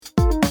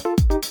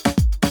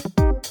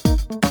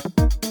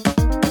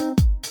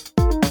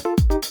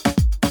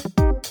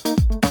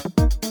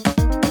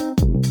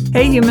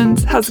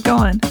humans, how's it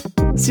going?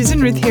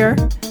 Susan Ruth here.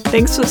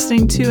 Thanks for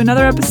listening to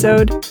another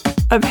episode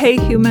of Hey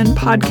Human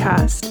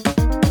Podcast.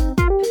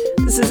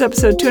 This is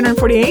episode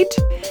 248,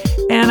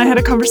 and I had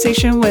a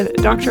conversation with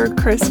Dr.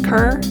 Chris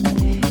Kerr.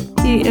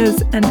 He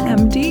is an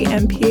MD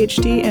and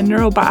PhD in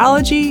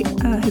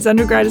neurobiology. His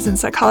undergrad is in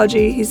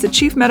psychology. He's the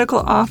Chief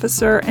Medical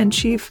Officer and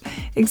Chief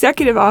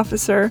Executive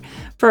Officer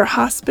for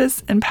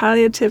Hospice and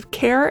Palliative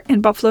Care in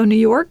Buffalo, New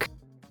York.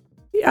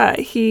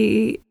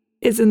 He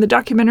is in the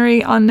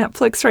documentary on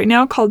Netflix right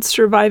now called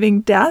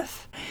Surviving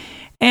Death.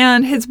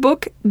 And his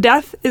book,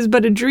 Death is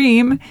But a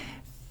Dream,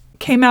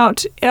 came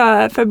out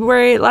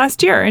February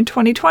last year in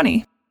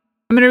 2020.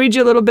 I'm going to read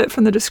you a little bit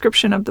from the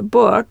description of the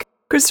book.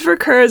 Christopher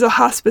Kerr is a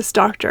hospice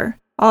doctor.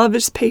 All of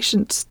his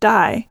patients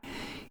die.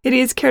 Yet he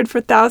has cared for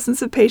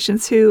thousands of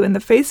patients who, in the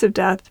face of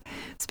death,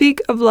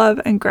 speak of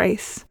love and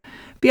grace.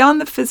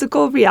 Beyond the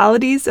physical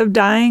realities of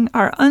dying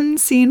are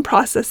unseen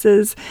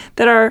processes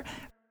that are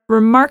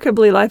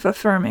remarkably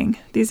life-affirming.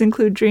 These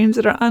include dreams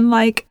that are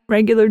unlike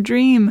regular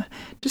dream,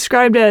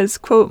 described as,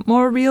 quote,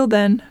 more real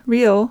than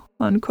real,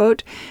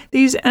 unquote.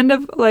 These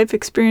end-of-life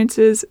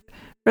experiences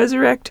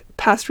resurrect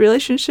past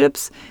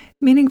relationships,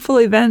 meaningful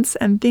events,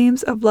 and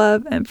themes of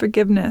love and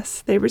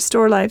forgiveness. They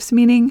restore life's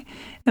meaning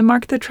and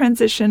mark the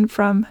transition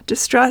from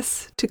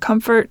distress to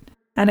comfort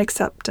and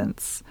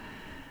acceptance.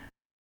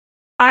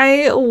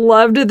 I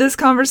loved this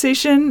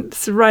conversation.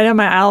 It's right up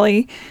my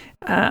alley.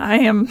 I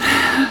am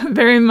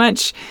very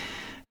much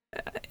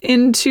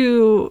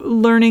into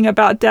learning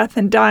about death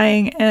and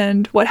dying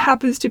and what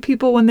happens to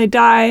people when they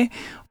die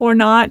or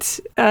not.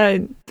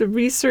 The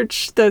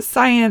research, the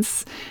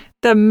science,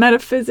 the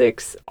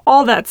metaphysics,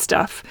 all that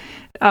stuff.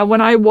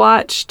 When I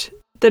watched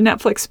the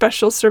Netflix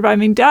special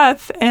Surviving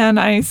Death and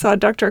I saw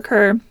Dr.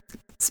 Kerr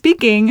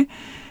speaking,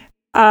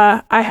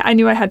 I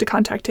knew I had to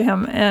contact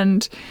him,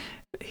 and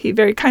he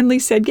very kindly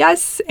said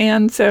yes.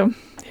 And so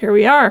here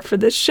we are for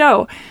this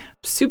show.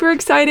 Super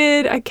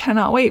excited. I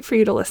cannot wait for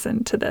you to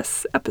listen to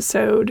this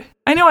episode.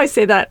 I know I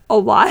say that a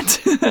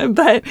lot,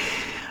 but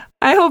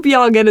I hope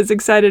y'all get as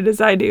excited as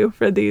I do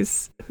for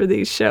these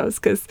shows,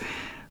 because,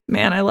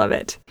 man, I love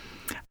it.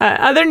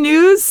 Other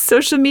news,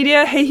 social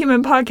media, Hey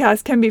Human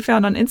Podcast can be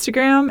found on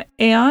Instagram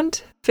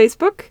and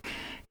Facebook.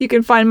 You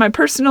can find my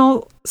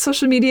personal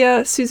social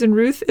media, Susan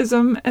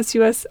Ruthism,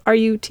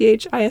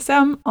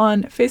 SUSRUTHISM,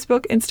 on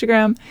Facebook,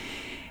 Instagram,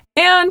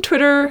 and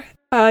Twitter.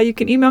 You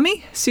can email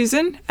me,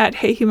 Susan, at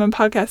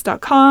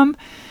heyhumanpodcast.com.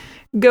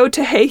 Go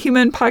to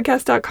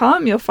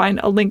heyhumanpodcast.com. You'll find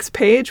a links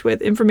page with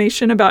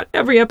information about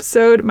every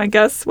episode, my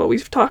guests, what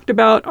we've talked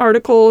about,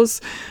 articles,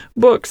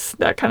 books,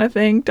 that kind of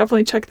thing.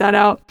 Definitely check that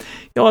out.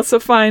 You'll also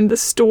find the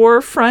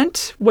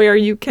storefront where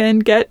you can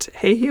get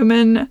Hey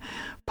Human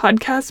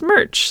Podcast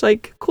merch,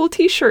 like cool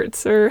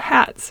t-shirts or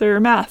hats or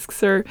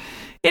masks or,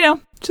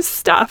 just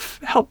stuff.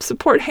 Help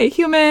support Hey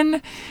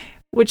Human,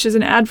 which is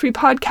an ad-free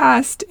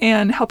podcast,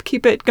 and help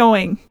keep it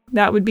going.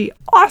 That would be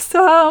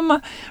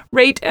awesome.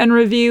 Rate and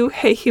review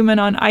Hey Human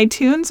on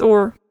iTunes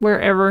or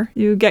wherever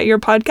you get your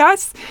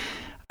podcasts.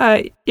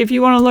 If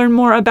you want to learn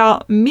more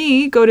about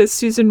me, go to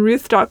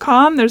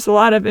susanruth.com. There's a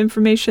lot of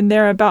information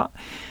there about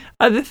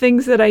other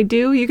things that I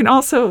do. You can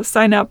also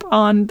sign up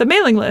on the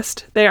mailing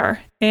list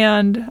there,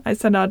 and I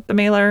send out the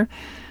mailer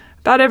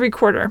about every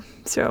quarter.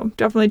 So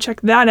definitely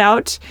check that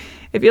out.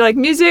 If you like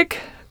music,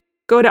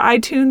 go to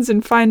iTunes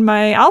and find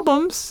my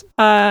albums.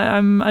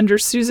 I'm under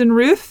Susan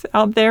Ruth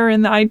out there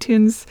in the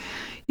iTunes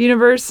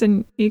universe,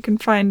 and you can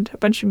find a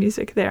bunch of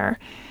music there.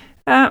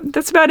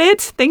 That's about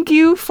it. Thank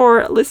you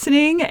for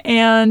listening.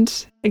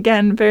 And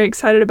again, very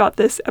excited about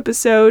this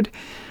episode.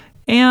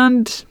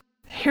 And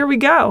here we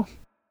go.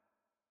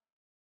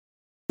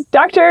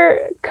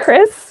 Dr.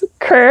 Chris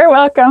Kerr,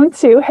 welcome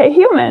to Hey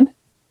Human.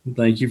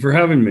 Thank you for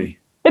having me.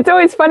 It's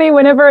always funny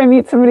whenever I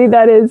meet somebody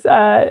that is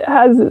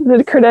has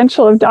the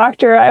credential of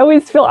doctor. I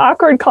always feel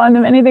awkward calling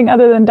them anything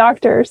other than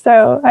doctor.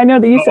 So I know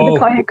that you said to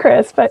call you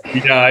Chris, but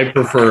yeah, I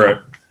prefer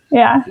it.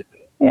 Yeah,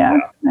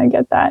 I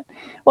get that.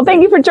 Well,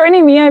 thank you for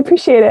joining me. I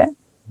appreciate it.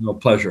 No,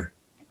 pleasure.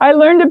 I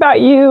learned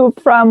about you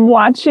from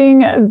watching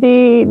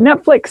the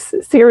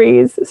Netflix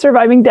series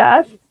Surviving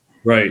Death.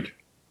 Right.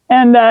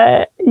 And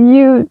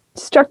you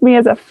struck me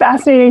as a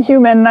fascinating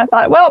human. And I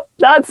thought, well,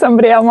 that's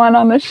somebody I want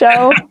on the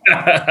show.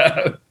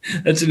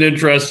 That's an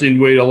interesting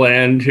way to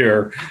land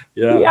here.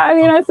 Yeah. Yeah,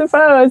 I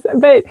suppose.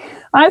 But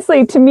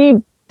honestly, to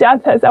me,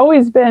 death has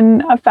always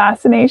been a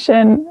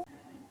fascination.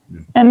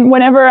 And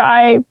whenever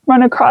I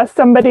run across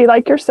somebody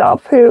like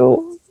yourself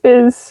who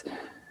is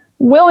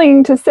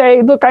willing to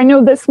say, look, I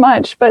know this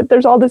much, but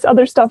there's all this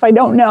other stuff I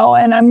don't know,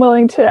 and I'm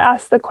willing to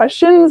ask the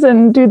questions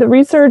and do the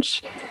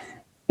research,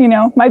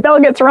 my bell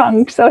gets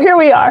rung. So here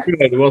we are.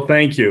 Good. Well,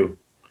 thank you.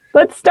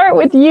 Let's start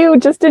with you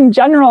just in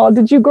general.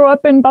 Did you grow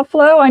up in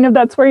Buffalo? I know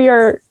that's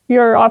where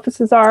your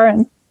offices are.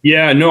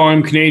 Yeah, no,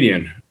 I'm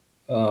Canadian.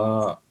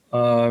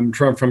 I'm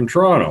from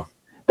Toronto.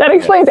 That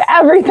explains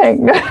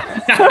everything.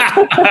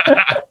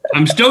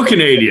 I'm still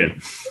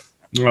Canadian.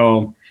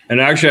 Oh, and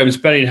actually, I'm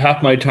spending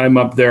half my time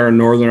up there in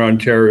Northern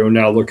Ontario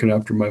now looking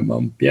after my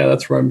mom. Yeah,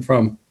 that's where I'm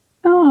from.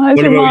 Oh,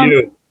 what about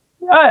you?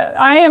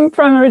 I am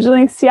from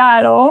originally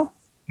Seattle.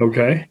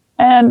 Okay.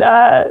 And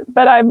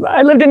but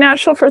I lived in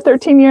Nashville for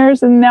 13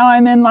 years, and now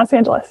I'm in Los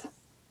Angeles.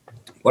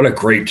 What a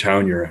great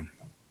town you're in.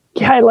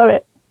 Yeah, I love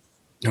it.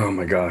 Oh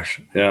my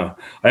gosh. Yeah.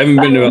 I haven't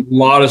been to a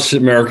lot of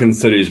American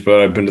cities,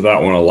 but I've been to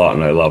that one a lot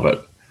and I love it.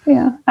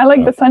 Yeah. I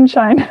like the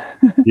sunshine.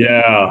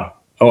 Yeah.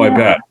 Oh, yeah. I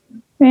bet.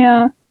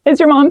 Yeah. Is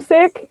your mom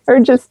sick or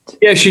just?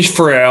 Yeah, she's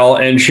frail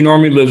and she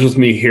normally lives with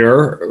me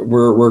here.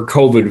 We're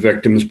COVID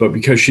victims, but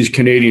because she's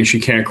Canadian, she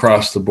can't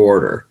cross the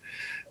border.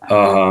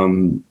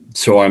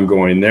 So I'm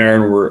going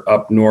there and we're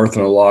up north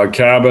in a log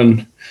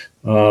cabin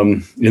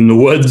in the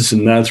woods,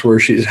 and that's where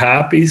she's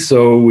happy.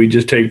 So we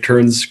just take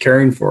turns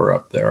caring for her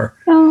up there.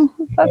 Oh,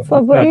 that's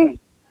lovely.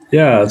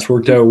 Yeah, it's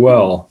worked out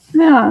well.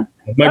 Yeah.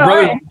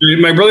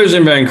 My brother's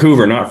in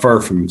Vancouver, not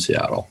far from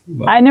Seattle.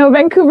 But. I know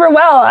Vancouver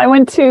well. I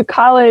went to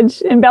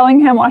college in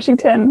Bellingham,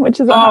 Washington, which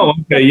is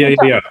okay,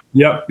 yeah.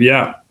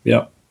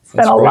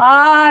 Spent a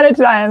lot of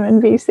time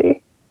in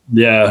BC.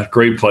 Yeah,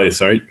 great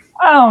place, right?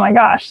 Oh my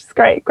gosh, it's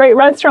great. Great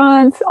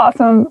restaurants,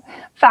 awesome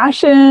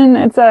fashion.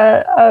 It's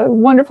a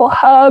wonderful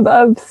hub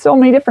of so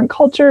many different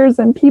cultures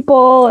and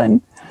people,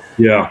 and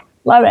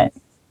love it.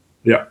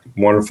 Yeah,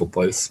 wonderful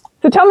place.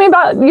 So tell me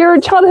about your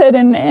childhood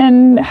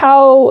and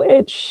how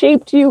it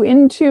shaped you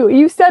into,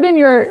 you said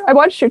I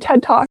watched your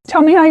TED Talk.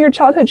 Tell me how your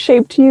childhood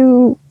shaped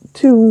you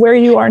to where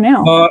you are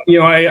now.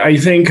 I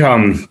think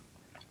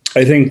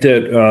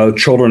that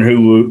children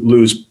who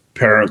lose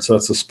parents,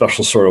 that's a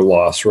special sort of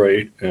loss,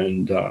 right?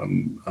 And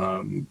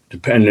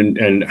dependent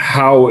and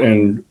how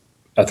and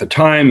at the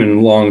time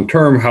and long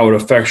term, how it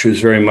affects you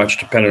is very much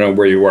dependent on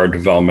where you are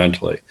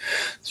developmentally.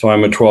 So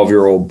I'm a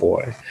 12-year-old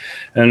boy.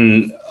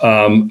 And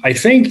I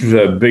think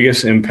the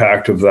biggest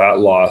impact of that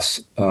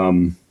loss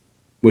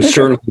was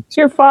certainly...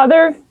 Your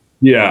father?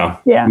 Yeah,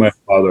 my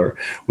father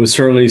was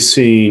certainly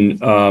seeing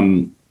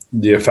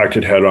the effect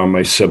it had on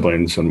my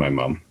siblings and my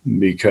mom,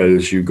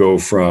 because you go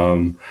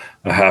from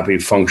a happy,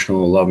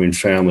 functional, loving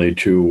family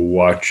to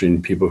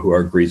watching people who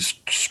are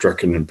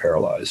grief-stricken and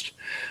paralyzed.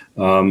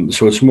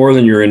 So it's more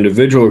than your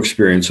individual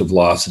experience of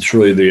loss. It's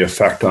really the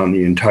effect on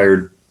the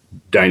entire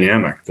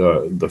dynamic,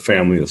 the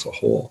family as a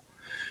whole.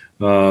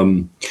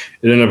 It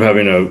ended up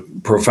having a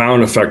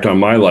profound effect on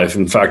my life.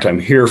 In fact, I'm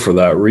here for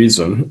that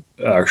reason,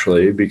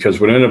 actually, because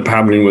what ended up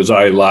happening was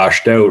I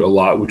lashed out a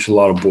lot, which a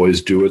lot of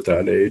boys do at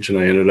that age. And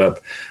I ended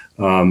up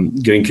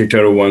getting kicked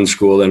out of one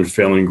school, then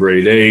failing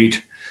grade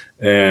 8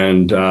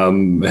 and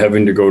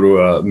having to go to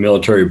a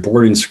military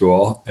boarding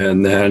school.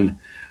 And then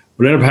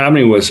what ended up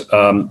happening was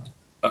a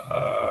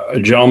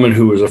gentleman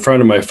who was a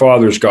friend of my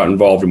father's got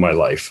involved in my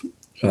life.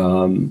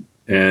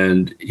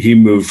 And he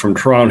moved from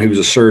Toronto. He was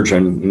a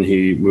surgeon, and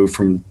he moved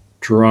from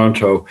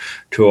Toronto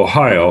to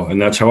Ohio,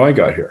 and that's how I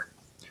got here.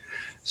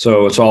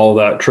 So it's all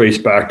that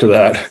traced back to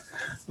that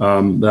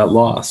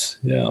loss.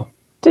 Yeah.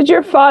 Did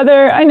your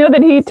father? I know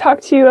that he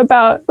talked to you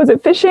about. Was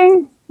it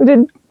fishing?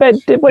 Did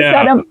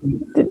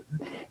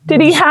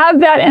he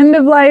have that end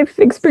of life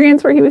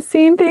experience where he was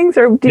seeing things,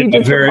 or did he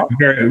just very,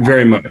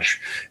 very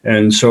much?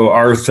 And so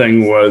our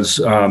thing was,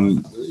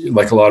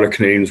 like a lot of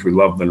Canadians, we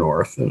love the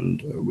North,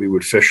 and we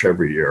would fish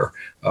every year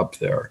up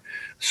there.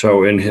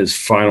 So in his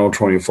final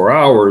 24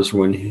 hours,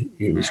 when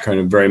he was kind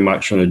of very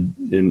much in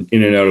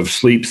and out of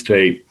sleep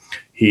state,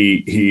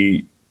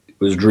 he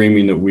was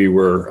dreaming that we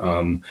were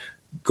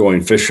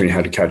going fishing,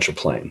 had to catch a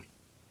plane.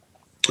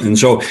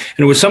 And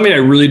it was something I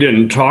really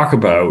didn't talk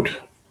about.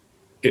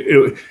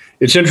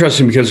 It's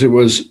interesting because it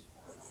was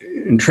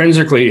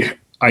intrinsically,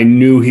 I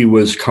knew he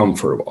was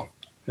comfortable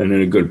and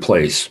in a good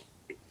place,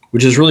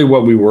 which is really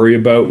what we worry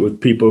about with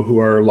people who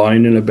are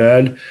lying in a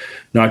bed,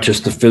 not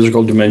just the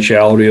physical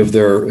dimensionality of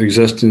their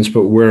existence,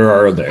 but where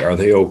are they? Are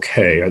they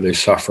okay? Are they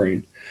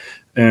suffering?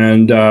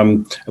 And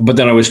but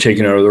then I was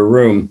taken out of the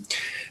room.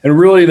 And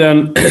really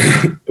then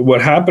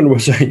what happened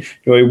was I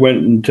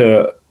went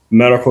into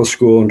medical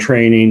school and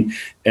training,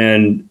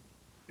 and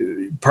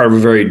part of a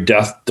very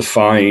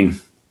death-defying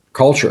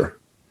culture.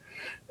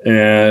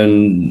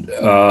 And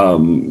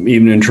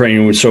even in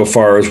training, went so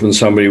far as when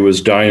somebody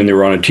was dying and they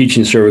were on a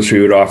teaching service,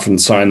 we would often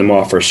sign them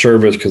off our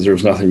service because there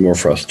was nothing more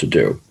for us to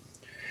do.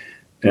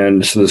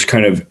 And so this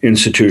kind of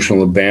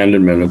institutional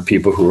abandonment of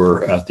people who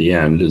are at the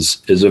end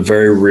is a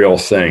very real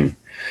thing.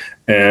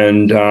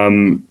 And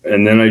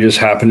then I just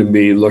happened to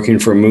be looking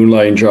for a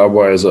moonlighting job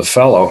while I was a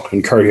fellow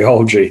in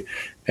cardiology,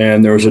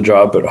 and there was a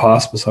job at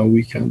hospice on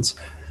weekends.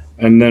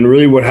 And then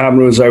really what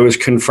happened was I was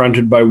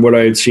confronted by what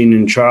I had seen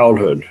in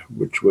childhood,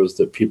 which was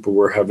that people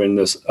were having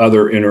this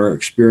other inner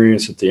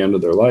experience at the end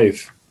of their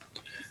life.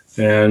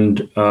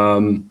 And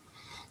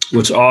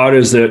what's odd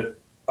is that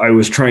I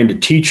was trying to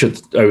teach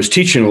it. I was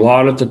teaching a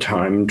lot at the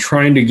time,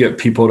 trying to get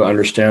people to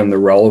understand the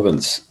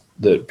relevance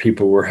that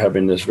people were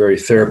having this very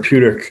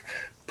therapeutic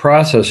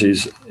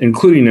processes,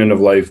 including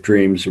end-of-life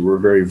dreams that were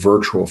very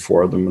virtual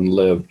for them and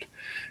lived.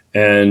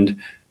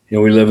 And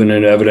we live in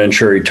an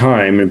evidentiary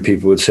time, and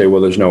people would say, well,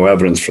 there's no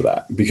evidence for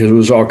that, because it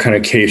was all kind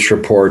of case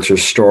reports or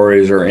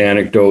stories or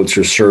anecdotes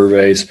or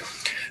surveys.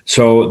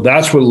 So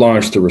that's what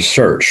launched the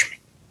research.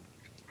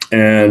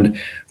 And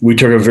we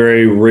took a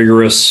very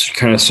rigorous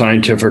kind of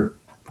scientific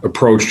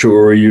approach to it,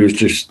 where we used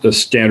just a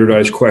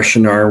standardized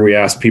questionnaire. We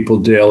asked people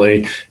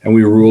daily, and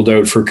we ruled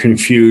out for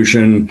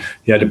confusion.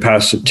 You had to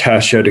pass a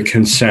test, you had to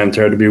consent,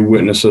 there had to be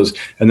witnesses,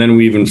 and then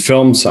we even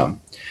filmed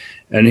some.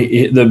 And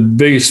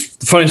the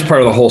funniest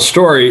part of the whole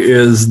story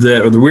is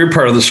that, or the weird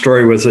part of the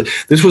story was that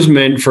this was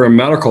meant for a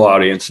medical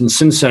audience. And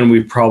since then,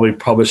 we've probably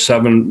published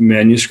 7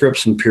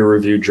 manuscripts in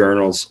peer-reviewed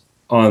journals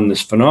on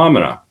this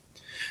phenomena.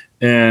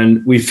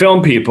 And we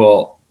filmed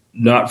people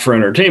not for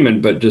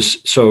entertainment, but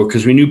just so,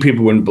 because we knew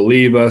people wouldn't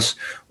believe us,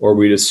 or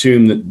we'd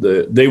assume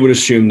that they would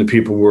assume the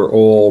people were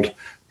old,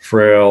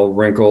 frail,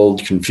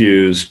 wrinkled,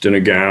 confused, in a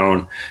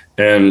gown.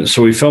 And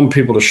so we filmed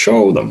people to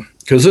show them,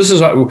 because this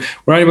is, we're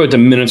not about the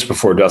minutes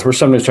before death. We're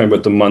sometimes talking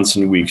about the months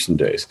and weeks and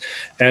days.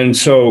 And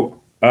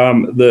so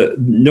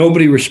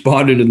nobody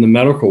responded in the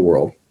medical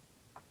world.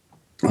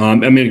 I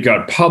mean, it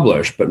got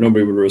published, but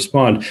nobody would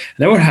respond. And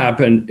then what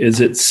happened is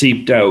it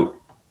seeped out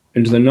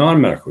into the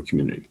non-medical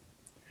community.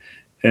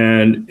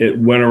 And it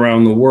went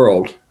around the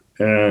world.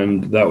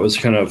 And that was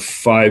kind of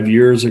 5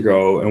 years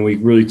ago, and we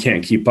really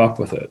can't keep up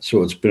with it.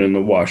 So it's been in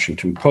the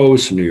Washington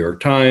Post, the New York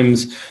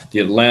Times, the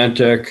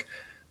Atlantic,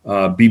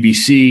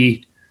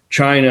 BBC,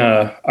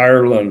 China,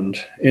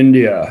 Ireland,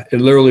 India. It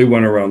literally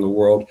went around the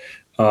world.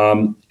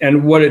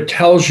 And what it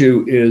tells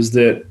you is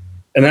that,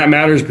 and that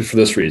matters for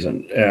this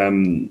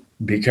reason,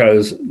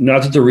 because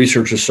not that the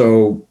research is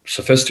so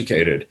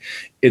sophisticated,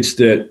 it's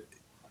that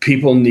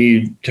people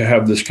need to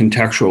have this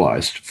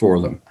contextualized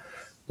for them,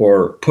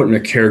 or put in a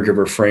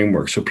caregiver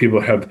framework, so people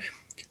have,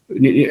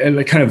 and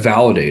they kind of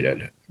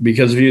validated.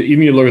 Because if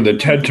you look at the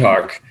TED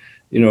Talk,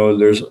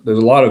 there's a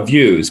lot of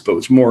views, but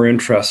what's more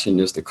interesting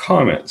is the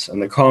comments.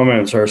 And the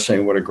comments are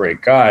saying, what a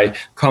great guy.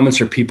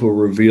 Comments are people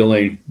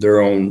revealing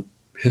their own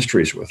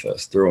histories with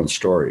us, their own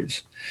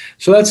stories.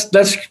 So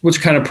that's what's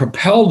kind of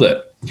propelled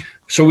it.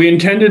 So we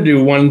intended to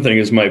do one thing,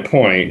 is my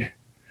point,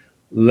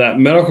 that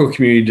medical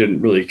community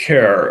didn't really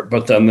care,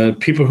 but then the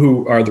people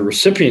who are the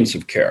recipients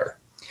of care.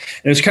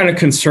 And it's kind of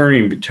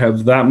concerning to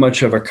have that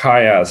much of a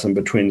chiasm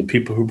between the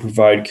people who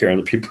provide care and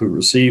the people who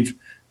receive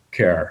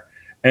care.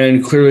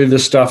 And clearly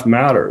this stuff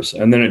matters.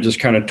 And then it just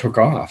kind of took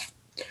off.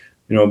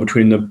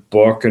 Between the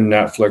book and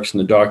Netflix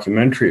and the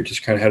documentary, it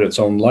just kind of had its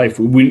own life.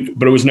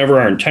 But it was never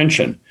our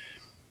intention.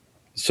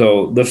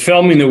 So the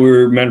filming that we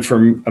were meant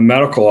for a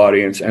medical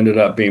audience ended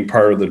up being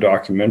part of the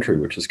documentary,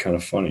 which is kind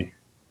of funny.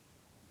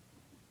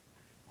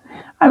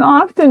 I'm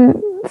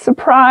often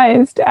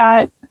surprised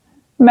at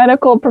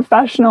medical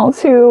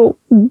professionals who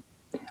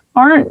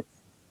aren't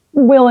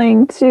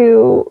willing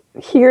to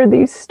hear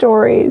these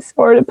stories,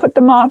 or to put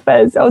them off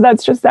as, oh,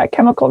 that's just that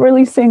chemical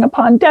releasing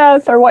upon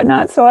death or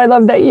whatnot. So I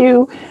love that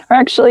you are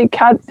actually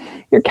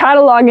you're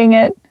cataloging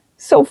it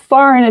so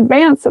far in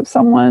advance of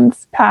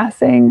someone's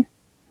passing.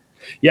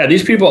 Yeah,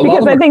 these people.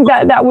 Because I think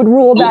that would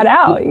rule that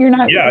out. You're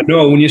not. Yeah,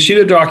 no. When you see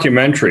the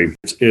documentary,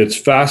 it's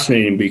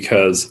fascinating,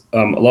 because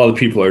a lot of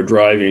people are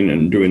driving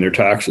and doing their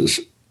taxes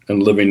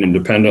and living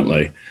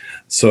independently.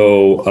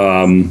 So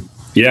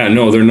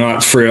they're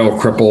not frail,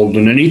 crippled,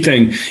 and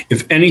anything.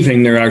 If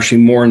anything, they're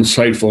actually more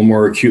insightful,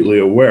 more acutely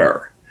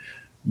aware,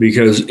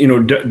 because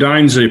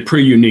dying's a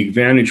pretty unique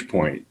vantage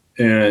point,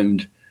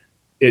 and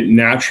it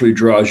naturally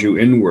draws you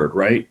inward,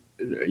 right?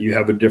 You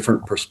have a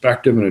different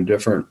perspective and a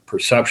different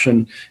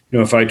perception.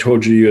 If I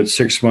told you had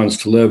 6 months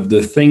to live,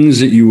 the things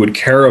that you would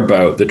care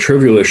about, the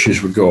trivial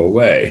issues, would go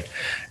away.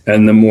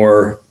 And the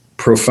more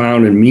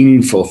profound and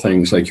meaningful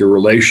things, like your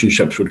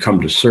relationships, would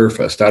come to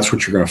surface. That's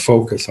what you're going to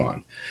focus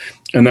on.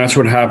 And that's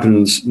what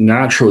happens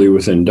naturally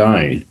within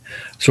dying.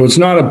 So it's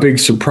not a big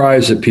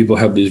surprise that people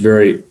have these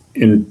very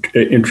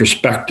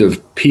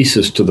introspective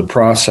pieces to the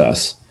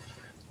process.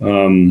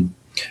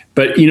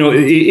 But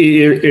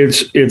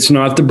it's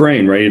not the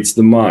brain, right? It's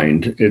the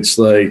mind. It's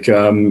like,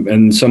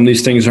 and some of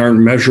these things aren't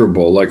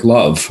measurable, like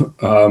love.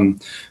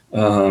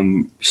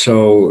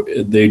 So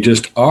they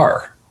just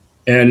are.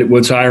 And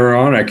what's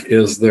ironic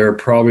is they're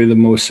probably the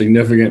most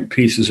significant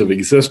pieces of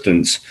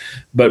existence,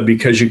 but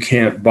because you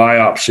can't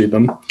biopsy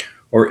them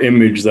or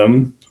image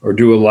them or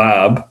do a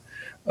lab,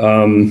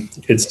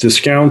 it's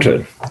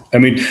discounted. I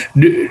mean,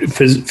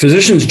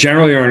 physicians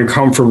generally are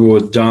uncomfortable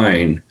with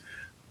dying,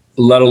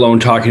 let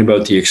alone talking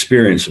about the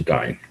experience of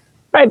dying.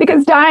 Right,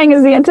 because dying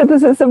is the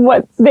antithesis of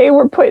what they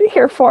were put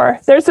here for.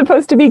 They're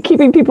supposed to be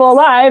keeping people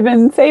alive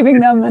and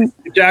saving them. And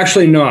it's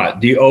actually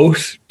not. The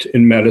oath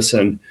in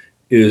medicine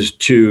is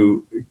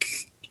to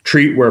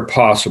treat where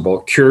possible,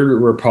 cure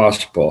where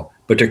possible,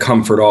 but to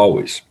comfort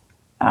always.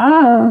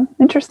 Ah,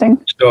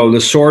 interesting. So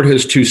the sword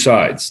has two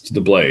sides to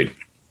the blade,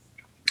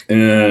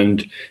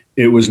 and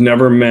it was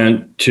never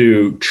meant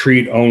to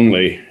treat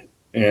only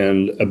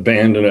and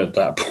abandon at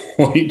that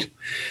point.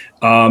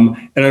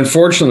 And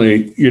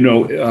unfortunately,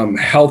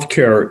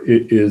 healthcare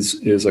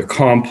is a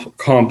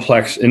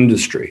complex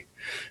industry,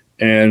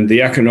 and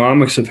the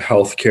economics of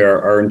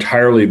healthcare are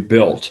entirely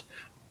built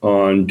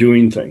on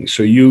doing things.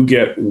 So you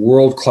get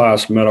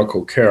world-class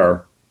medical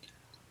care,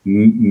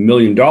 $1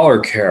 million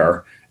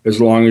care,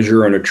 as long as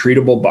you're in a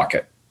treatable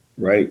bucket,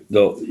 right?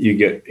 You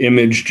get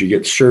imaged, you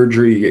get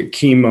surgery, you get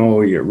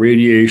chemo, you get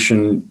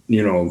radiation,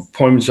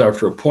 appointments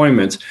after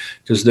appointments,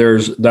 because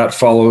that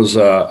follows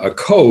a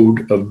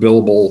code of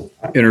billable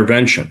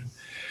intervention.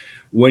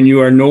 When you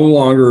are no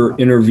longer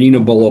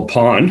intervenable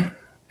upon,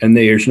 and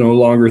there's no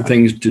longer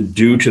things to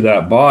do to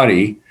that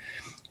body,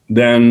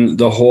 then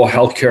the whole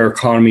healthcare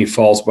economy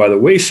falls by the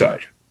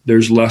wayside.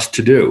 There's less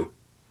to do.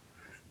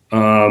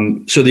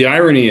 So the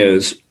irony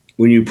is,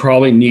 when you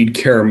probably need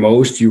care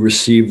most, you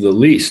receive the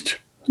least,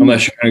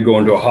 unless you're going to go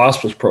into a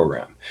hospice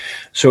program.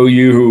 So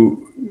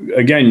you,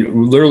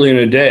 again, literally in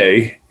a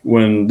day,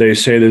 when they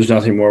say there's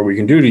nothing more we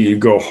can do to you, you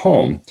go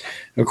home.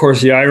 Of course,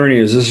 the irony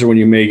is this is when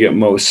you may get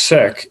most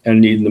sick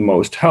and need the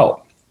most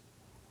help.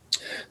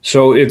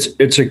 So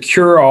it's a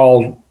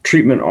cure-all,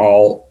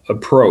 treatment-all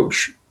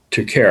approach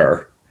to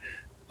care.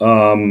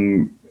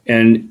 And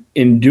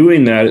in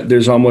doing that,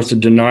 there's almost a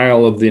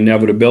denial of the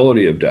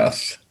inevitability of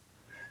death.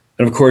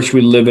 And of course,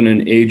 we live in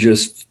an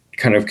ageist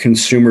kind of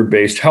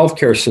consumer-based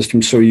healthcare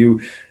system. So you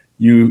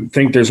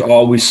think there's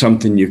always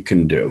something you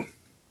can do,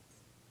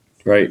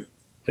 right?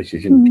 Like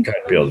you can kind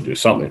of be able to do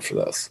something for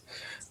this.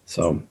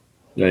 So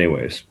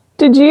anyways.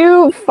 Did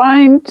you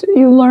find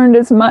you learned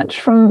as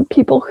much from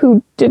people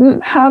who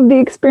didn't have the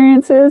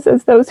experiences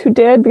as those who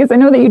did? Because I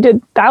know that you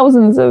did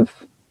thousands or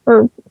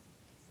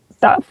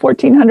that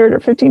 1,400 or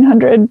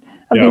 1,500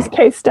 of these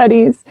case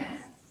studies.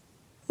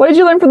 What did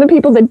you learn from the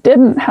people that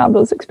didn't have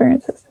those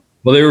experiences?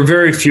 Well, they were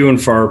very few and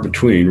far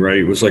between, right?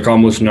 It was like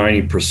almost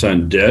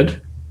 90%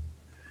 did.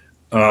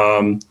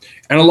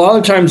 And a lot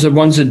of times the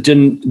ones that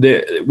didn't,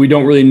 we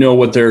don't really know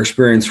what their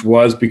experience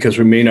was, because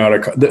we may not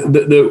have,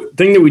 the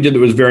thing that we did that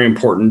was very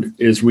important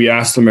is we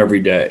asked them every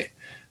day,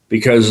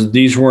 because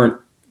these weren't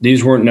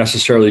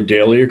necessarily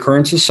daily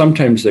occurrences.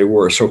 Sometimes they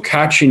were. So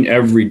catching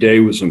every day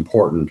was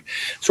important.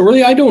 So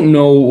really, I don't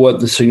know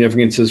what the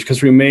significance is,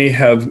 because we may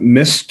have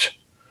missed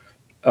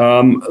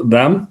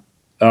them,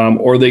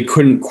 or they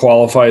couldn't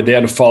qualify. They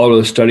had to follow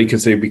the study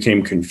because they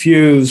became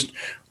confused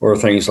or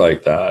things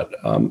like that.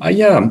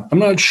 I'm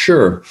not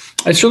sure.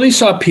 I certainly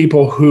saw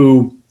people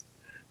who,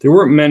 there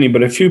weren't many,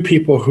 but a few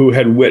people who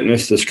had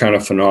witnessed this kind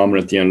of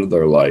phenomenon at the end of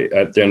their life,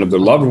 at the end of their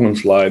loved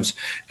ones' lives,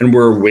 and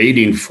were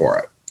waiting for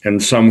it.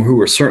 And some who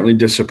were certainly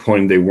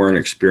disappointed they weren't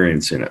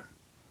experiencing it.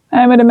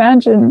 I would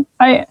imagine.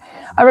 I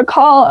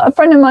recall a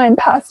friend of mine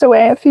passed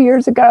away a few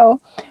years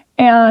ago,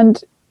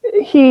 and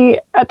he,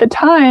 at the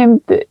time,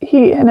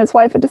 he and his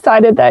wife had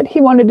decided that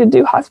he wanted to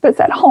do hospice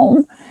at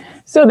home.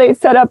 So they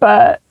set up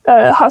a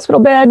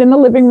hospital bed in the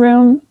living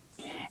room,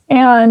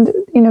 and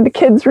the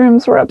kids'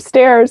 rooms were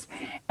upstairs.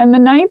 And the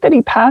night that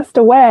he passed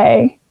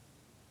away,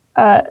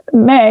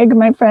 Meg,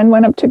 my friend,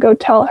 went up to go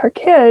tell her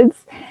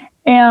kids,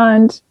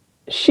 and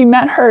she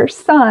met her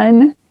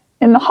son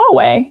in the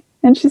hallway.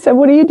 And she said,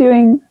 "What are you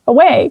doing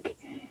awake?"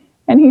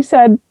 And he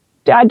said,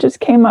 "Dad just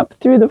came up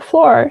through the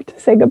floor to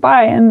say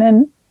goodbye, and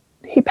then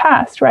he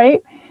passed,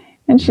 right?"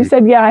 And she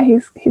said, "Yeah,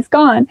 he's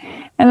gone."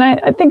 And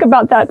I think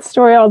about that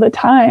story all the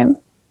time.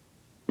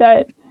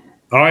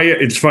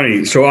 It's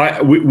funny.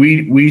 So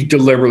we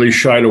deliberately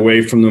shied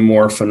away from the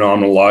more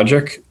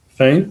phenomenologic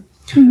thing,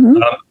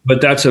 but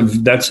that's a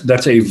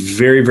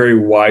very, very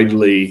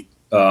widely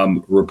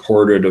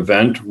reported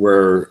event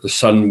where the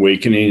sudden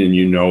awakening,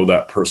 and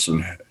that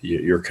person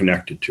you're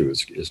connected to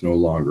is no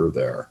longer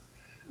there.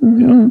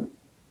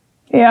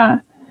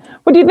 Yeah.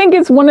 What do you think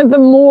is one of the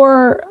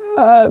more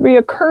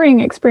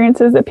reoccurring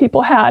experiences that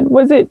people had?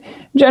 Was it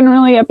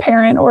generally a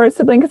parent or a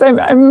sibling? Because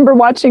I remember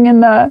watching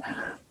in the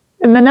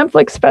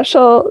Netflix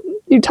special,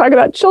 you talk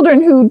about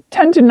children who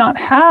tend to not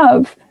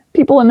have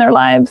people in their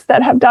lives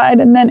that have died.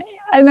 And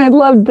I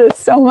loved this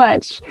so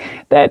much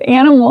that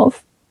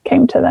animals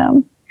came to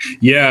them.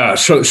 Yeah.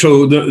 So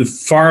the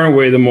far and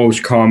away the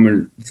most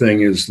common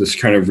thing is this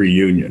kind of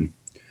reunion.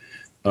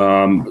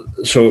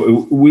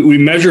 So we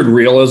measured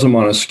realism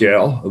on a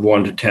scale of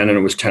 1 to 10, and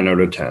it was 10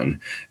 out of 10.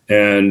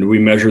 And we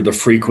measured the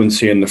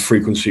frequency, and the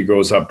frequency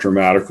goes up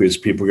dramatically as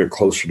people get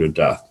closer to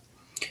death.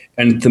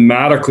 And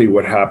thematically,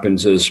 what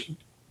happens is,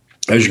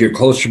 as you get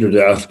closer to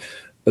death,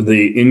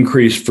 the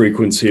increased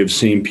frequency of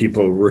seeing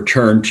people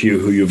return to you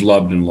who you've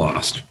loved and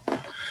lost.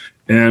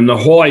 And the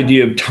whole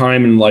idea of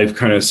time in life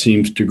kind of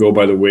seems to go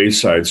by the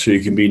wayside. So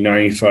you can be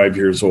 95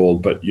 years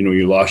old, but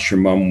you lost your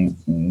mom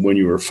when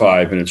you were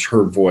 5, and it's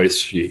her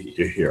voice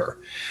you hear.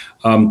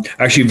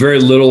 Actually, very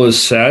little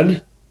is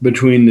said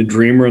between the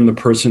dreamer and the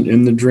person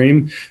in the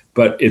dream,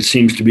 but it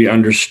seems to be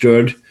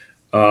understood.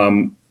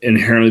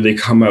 Inherently, they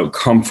come out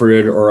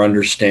comforted or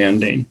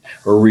understanding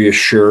or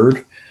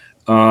reassured.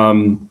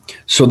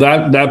 So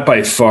that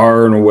by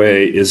far and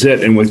away is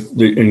it. And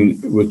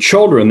with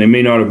children, they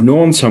may not have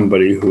known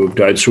somebody who have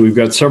died. So we've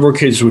got several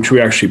cases which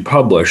we actually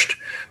published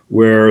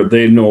where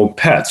they know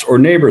pets or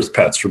neighbors'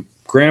 pets or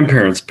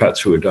grandparents' pets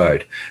who had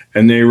died,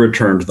 and they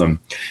returned them.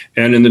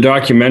 And in the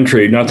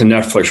documentary, not the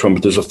Netflix one,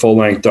 but there's a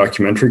full-length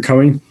documentary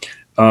coming,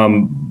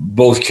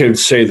 both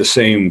kids say the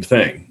same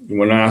thing.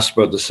 When asked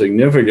about the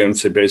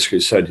significance, they basically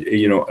said,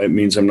 it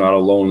means I'm not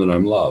alone and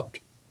I'm loved.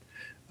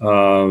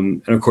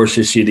 And of course,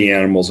 you see the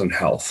animals in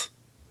health.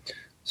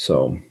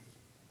 So,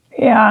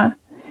 Yeah.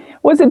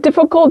 Was it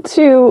difficult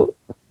to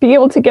be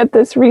able to get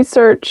this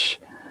research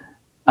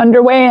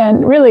underway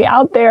and really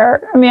out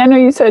there? I mean, I know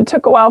you said it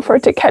took a while for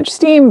it to catch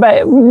steam,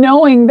 but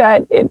knowing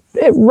that it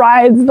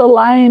rides the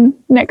line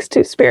next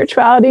to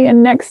spirituality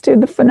and next to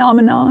the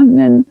phenomenon.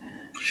 And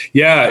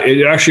yeah,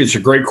 it's a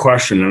great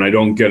question, and I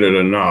don't get it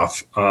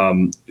enough.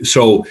 The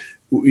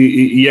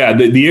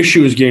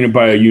issue is getting it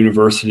by a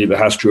university that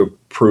has to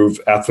approve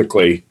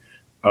ethically,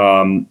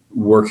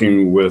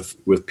 working with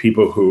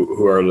people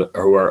who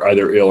are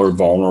either ill or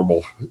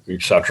vulnerable,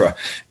 etc.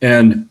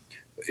 And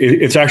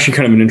it's actually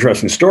kind of an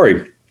interesting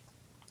story.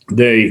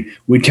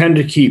 We tend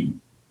to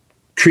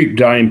treat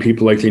dying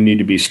people like they need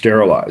to be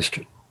sterilized,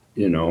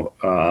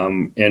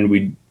 and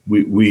we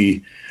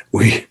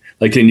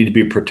like they need to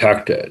be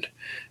protected,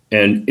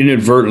 and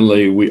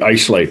inadvertently we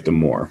isolate them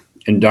more.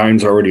 And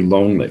dying's already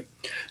lonely.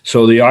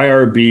 So the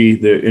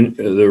IRB,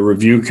 the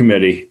review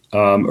committee,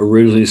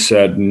 originally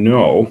said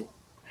no,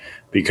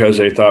 because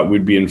they thought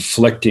we'd be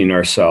inflicting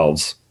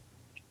ourselves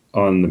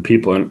on the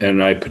people.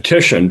 And I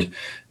petitioned,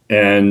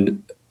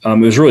 and it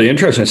was really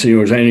interesting. I said,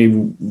 was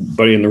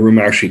anybody in the room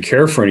actually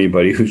care for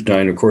anybody who's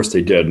dying? Of course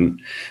they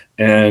didn't.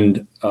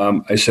 And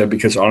I said,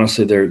 because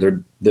honestly,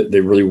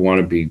 they really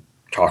want to be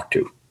talked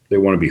to. They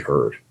want to be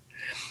heard.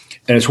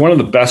 And it's one of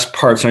the best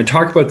parts, and I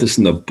talk about this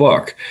in the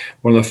book,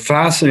 one of the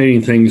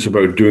fascinating things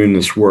about doing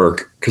this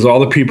work, because all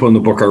the people in the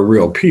book are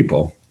real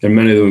people, and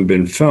many of them have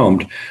been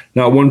filmed,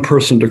 not one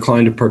person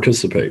declined to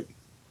participate.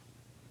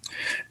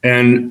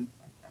 And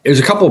there's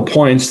a couple of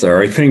points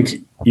there. I think,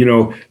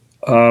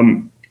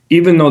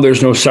 even though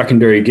there's no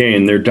secondary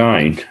gain, they're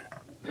dying,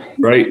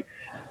 right?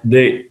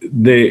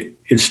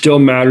 It still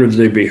matters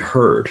they be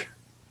heard.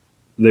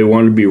 They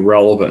want to be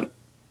relevant.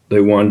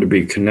 They want to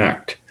be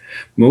connect.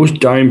 Most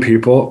dying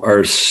people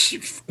aren't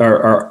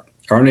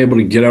able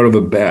to get out of a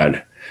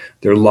bed.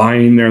 They're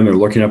lying there and they're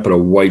looking up at a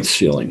white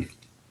ceiling.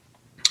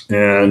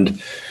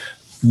 And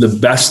the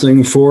best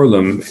thing for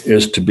them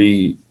is to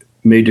be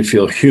made to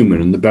feel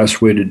human. And the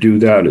best way to do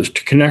that is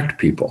to connect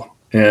people.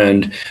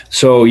 And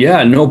so,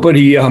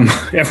 everybody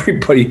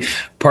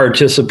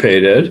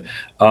participated.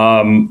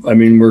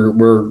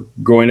 We're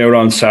going out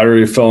on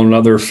Saturday to fill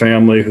another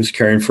family who's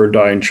caring for a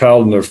dying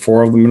child, and there are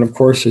 4 of them. And of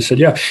course, they said,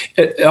 yeah.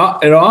 It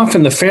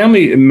often the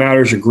family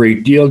matters a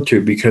great deal too,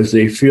 because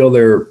they feel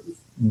they're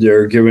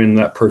giving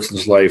that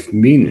person's life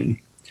meaning,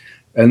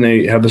 and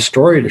they have a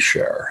story to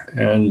share,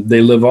 and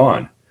they live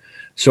on.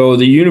 So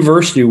the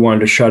university wanted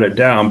to shut it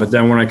down, but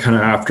then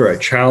after I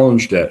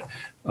challenged it,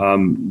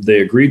 they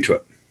agreed to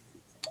it.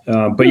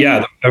 But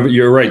yeah,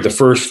 you're right. The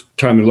first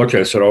time we looked at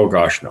it, I said, oh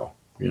gosh, no,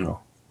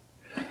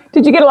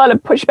 Did you get a lot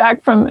of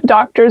pushback from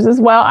doctors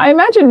as well? I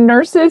imagine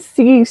nurses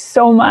see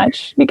so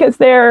much because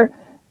they're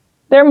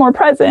more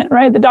present,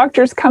 right? The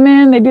doctors come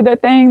in, they do their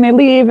thing, they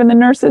leave, and the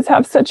nurses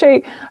have such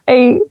a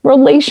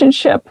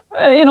relationship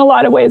in a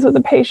lot of ways with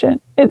the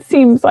patient. It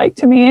seems like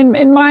to me,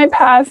 in my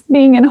past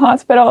being in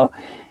hospital,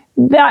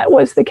 that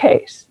was the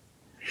case.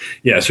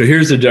 Yeah, so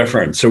here's the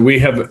difference. So we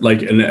have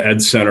like an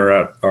ed center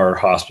at our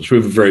hospice. We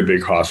have a very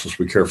big hospice.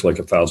 We care for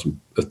about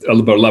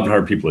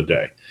 1,100 people a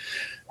day.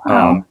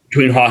 Wow.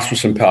 Between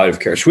hospice and palliative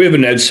care. So we have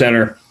an ed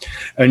center,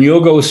 and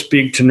you'll go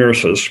speak to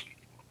nurses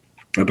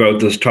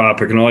about this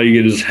topic, and all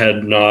you get is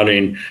head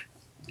nodding.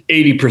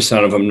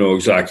 80% of them know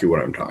exactly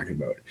what I'm talking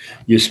about.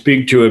 You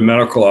speak to a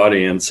medical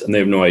audience, and they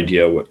have no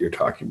idea what you're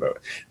talking about.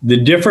 The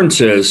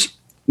difference is,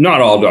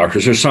 not all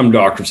doctors. There's some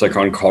doctors like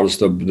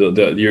oncologists.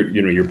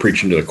 You're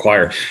preaching to the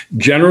choir.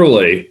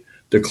 Generally,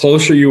 the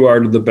closer you are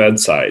to the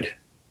bedside,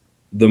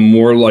 the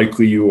more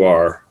likely you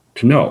are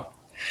to know.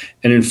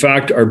 And in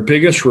fact, our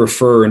biggest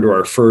referrer into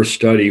our first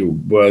study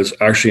was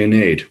actually an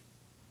aide,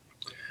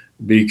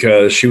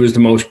 because she was the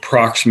most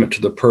proximate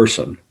to the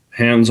person,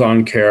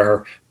 hands-on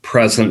care,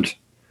 present,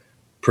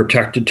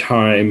 protected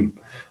time,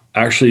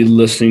 actually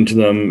listening to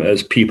them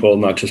as people,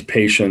 not just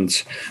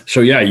patients. So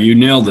yeah, you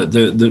nailed it.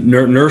 The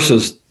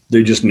nurses,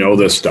 they just know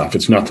this stuff.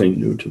 It's nothing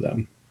new to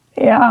them.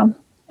 Yeah.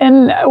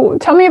 And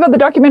tell me about the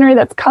documentary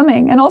that's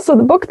coming, and also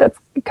the book that's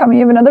coming.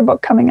 You have another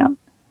book coming up.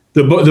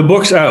 The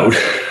book's out.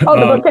 Oh,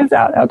 the book is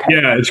out. Okay.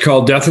 Yeah, it's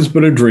called Death is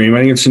But a Dream.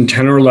 I think it's in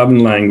 10 or 11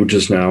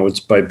 languages now. It's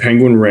by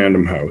Penguin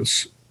Random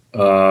House.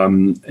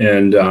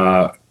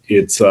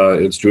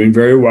 It's doing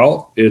very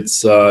well.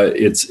 It's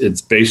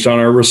based on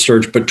our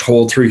research, but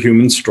told through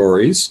human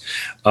stories.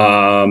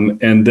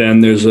 And then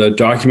there's a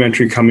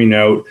documentary coming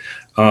out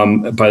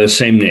by the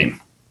same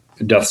name,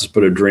 Death is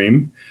But a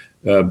Dream,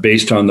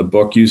 based on the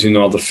book, using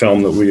all the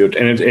film that we did.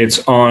 And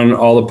it's on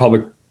all the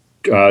public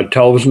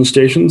television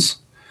stations,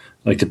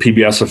 like the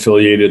PBS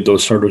affiliated,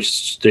 those sort of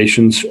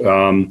stations.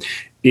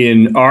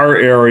 In our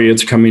area,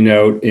 it's coming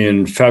out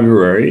in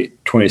February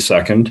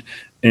 22nd.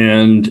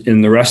 And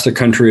in the rest of the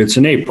country, it's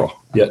in April.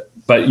 Yeah,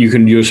 but you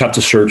just have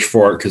to search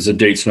for it because the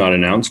date's not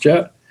announced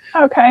yet.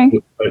 Okay.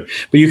 But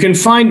you can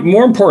find,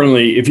 more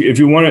importantly, if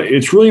you want to,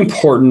 it's really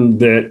important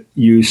that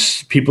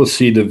people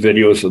see the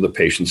videos of the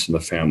patients and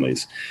the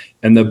families.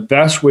 And the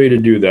best way to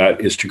do that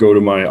is to go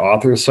to my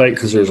author site,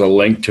 because there's a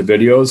link to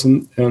videos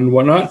and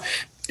whatnot.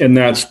 and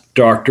that's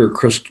Dr.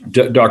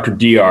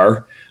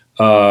 Dr.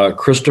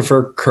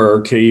 Christopher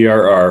Kerr,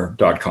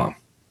 KERR.com.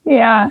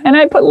 Yeah, and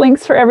I put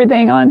links for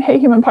everything on Hey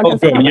Human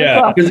Podcast. Oh, good.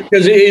 Yeah,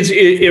 because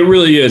it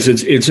really is.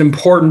 It's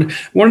important.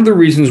 One of the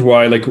reasons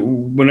why, like,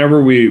 whenever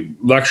we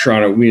lecture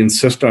on it, we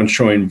insist on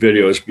showing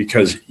videos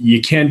because you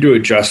can't do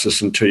it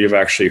justice until you've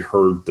actually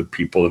heard the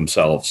people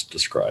themselves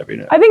describing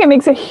it. I think it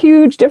makes a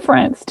huge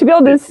difference to be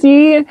able to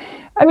see.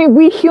 I mean,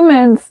 we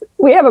humans,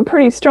 we have a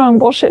pretty strong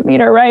bullshit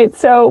meter, right?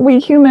 So we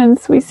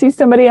humans, we see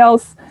somebody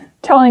else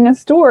telling a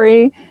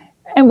story,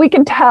 and we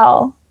can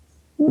tell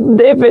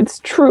if it's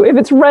true, if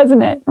it's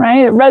resonant,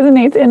 right? It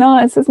resonates in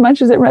us as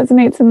much as it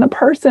resonates in the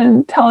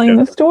person telling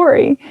the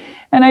story.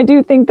 And I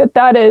do think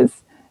that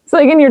is, it's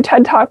like in your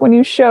TED Talk when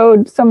you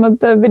showed some of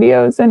the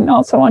videos and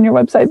also on your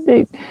website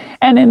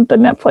and in the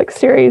Netflix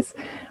series,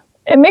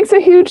 it makes a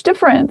huge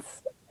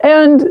difference.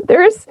 And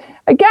there's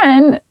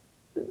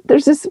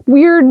this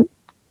weird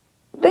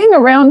thing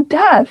around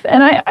death.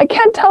 And I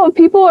can't tell if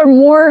people are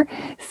more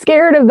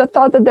scared of the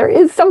thought that there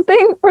is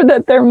something or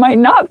that there might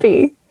not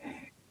be.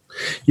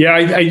 Yeah,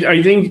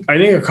 I think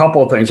a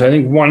couple of things. I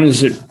think one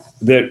is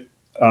that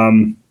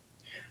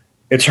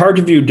it's hard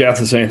to view death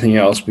as anything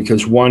else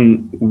because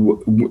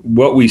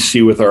what we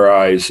see with our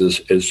eyes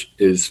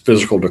is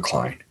physical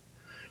decline,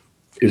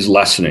 is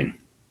lessening,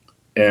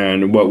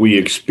 and what we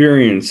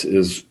experience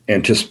is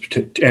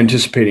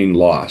anticipating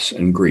loss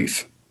and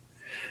grief.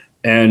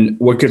 And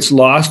what gets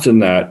lost in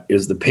that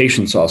is the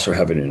patient's also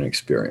having an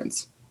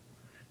experience,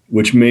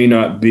 which may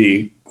not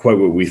be quite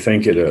what we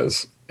think it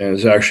is. And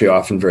is actually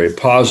often very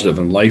positive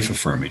and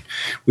life-affirming.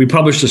 We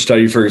published a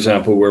study, for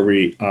example, where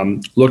we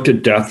looked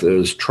at death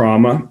as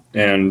trauma,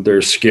 and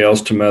there's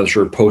scales to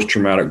measure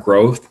post-traumatic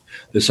growth,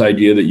 this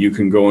idea that you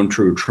can go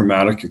into a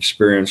traumatic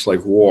experience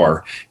like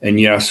war, and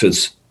yes,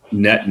 it's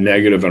net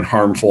negative and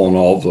harmful and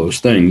all of those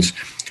things,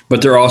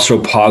 but there are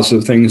also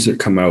positive things that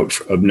come out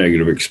of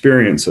negative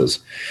experiences.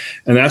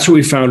 And that's what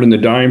we found in the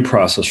dying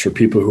process for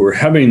people who were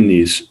having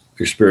these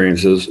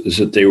experiences, is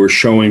that they were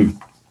showing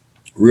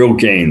real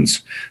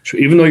gains. So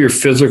even though you're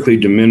physically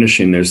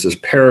diminishing, there's this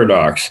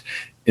paradox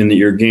in that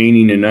you're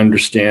gaining and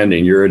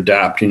understanding, you're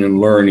adapting and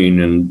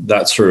learning and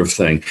that sort of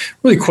thing.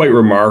 Really quite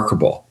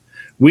remarkable.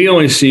 We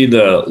only see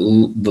the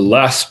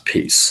less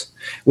piece.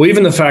 Well,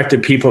 even the fact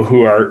that people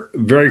who are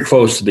very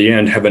close to the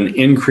end have an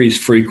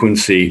increased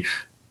frequency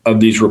of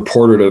these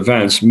reported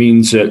events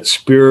means that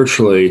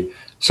spiritually,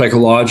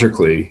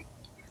 psychologically,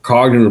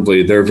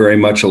 cognitively, they're very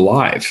much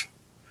alive.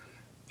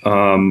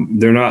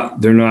 They're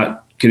not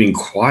getting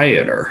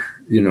quieter,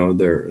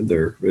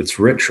 it's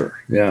richer.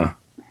 Yeah.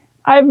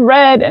 I've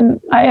read, and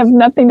I have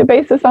nothing to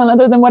base this on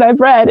other than what I've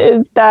read,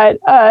 is that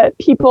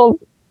people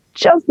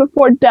just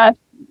before death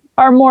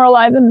are more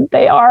alive than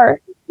they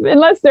are,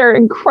 unless they're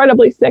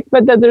incredibly sick,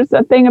 but that there's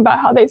a thing about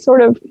how they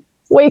sort of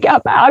wake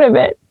up out of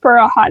it for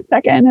a hot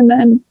second and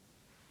then.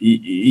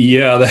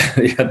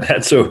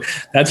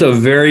 That's a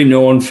very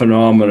known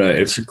phenomena.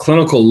 It's a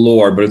clinical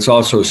lore, but it's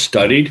also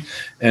studied,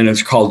 and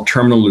it's called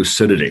terminal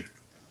lucidity.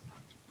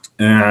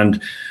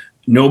 And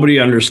nobody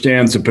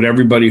understands it, but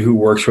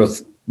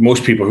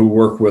most people who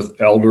work with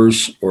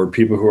elders or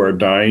people who are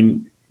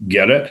dying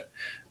get it.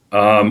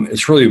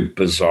 It's really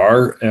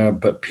bizarre,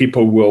 but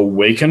people will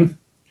waken.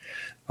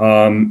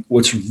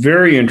 What's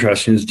very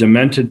interesting is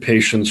demented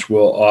patients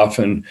will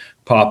often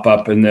pop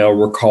up and they'll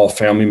recall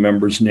family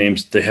members'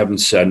 names that they haven't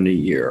said in a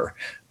year,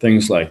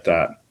 things like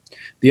that.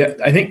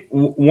 I think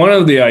one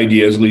of the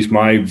ideas, at least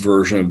my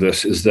version of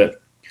this, is that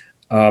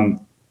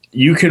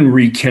you can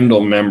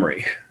rekindle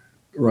memory.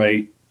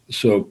 Right.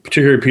 So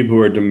particularly people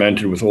who are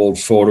demented with old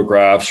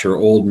photographs or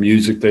old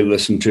music they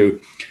listen to,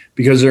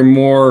 because their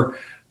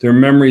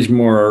memory's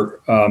more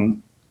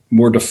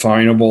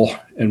definable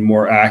and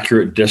more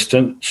accurate,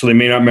 distant. So they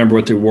may not remember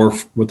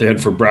what they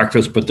had for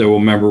breakfast, but they will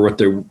remember what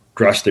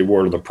dress they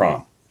wore to the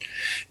prom.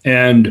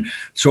 And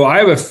so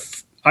I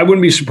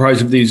wouldn't be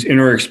surprised if these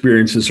inner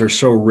experiences are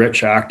so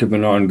rich, active,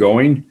 and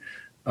ongoing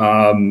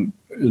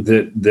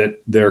that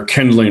they're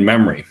kindling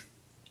memory.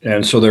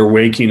 And so they're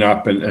waking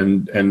up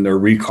and their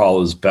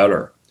recall is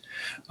better.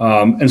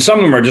 And some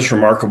of them are just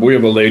remarkable. We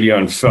have a lady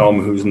on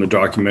film who's in the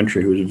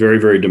documentary who's very,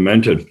 very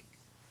demented.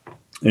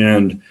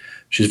 And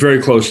she's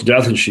very close to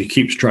death and she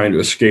keeps trying to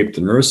escape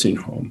the nursing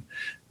home.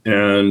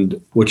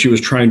 And what she was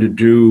trying to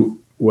do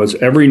was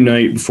every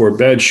night before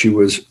bed, she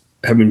was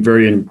having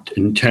very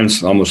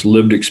intense, almost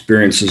lived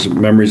experiences and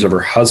memories of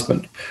her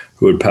husband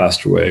who had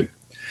passed away.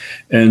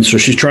 And so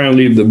she's trying to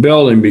leave the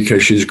building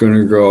because she's going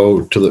to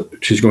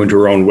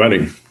her own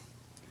wedding.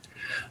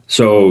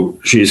 So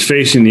she's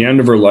facing the end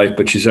of her life,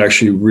 but she's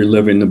actually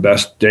reliving the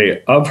best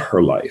day of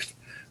her life,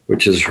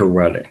 which is her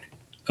wedding.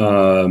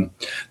 So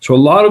a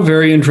lot of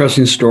very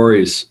interesting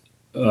stories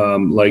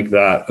like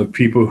that of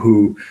people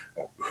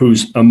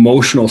whose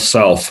emotional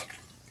self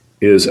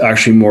is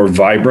actually more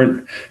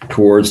vibrant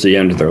towards the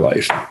end of their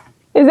life.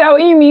 Is that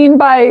what you mean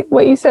by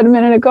what you said a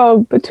minute ago,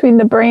 between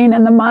the brain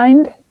and the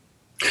mind?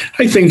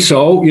 I think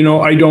so.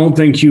 I don't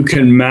think you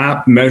can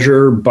map,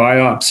 measure,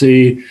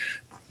 biopsy,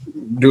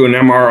 do an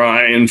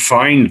MRI and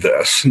find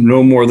this,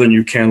 no more than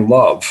you can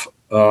love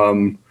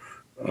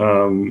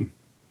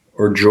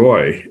or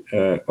joy.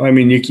 I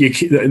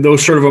mean,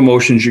 those sort of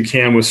emotions you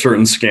can with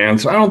certain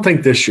scans. I don't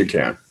think this you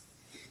can.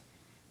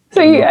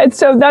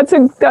 So that's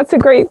a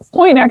great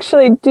point,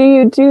 actually. Do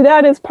you do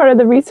that as part of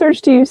the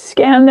research? Do you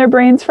scan their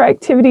brains for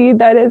activity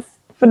that is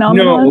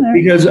phenomenal? No,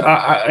 because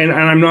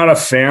I'm not a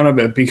fan of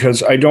it,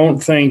 because I don't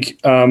think,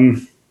 I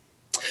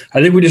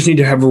think we just need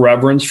to have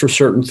reverence for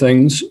certain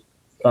things.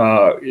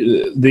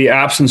 The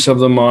absence of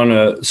them on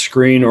a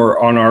screen or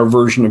on our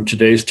version of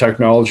today's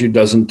technology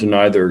doesn't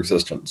deny their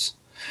existence.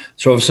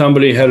 So if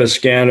somebody had a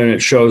scan and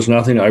it shows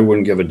nothing, I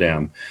wouldn't give a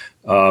damn.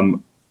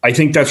 I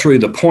think that's really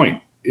the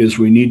point, is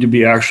we need to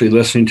be actually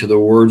listening to the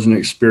words and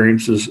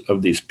experiences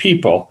of these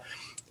people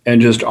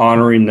and just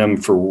honoring them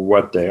for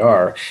what they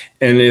are.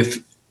 And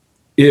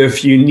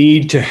if you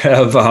need to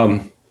have,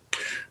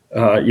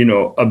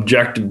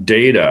 objective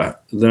data,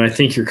 then I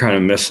think you're kind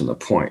of missing the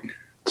point.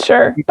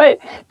 Sure. But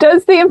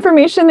does the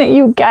information that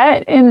you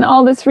get in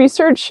all this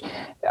research,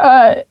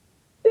 I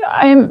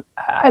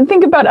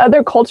think about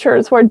other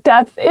cultures where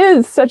death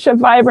is such a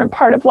vibrant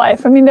part of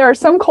life. I mean, there are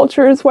some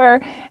cultures where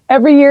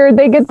every year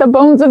they get the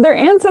bones of their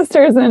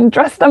ancestors and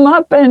dress them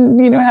up and,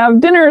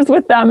 have dinners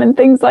with them and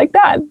things like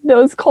that.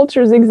 Those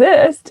cultures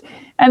exist,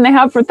 and they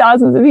have for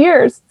thousands of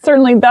years.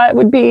 Certainly that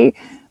would be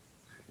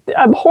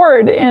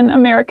abhorred in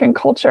American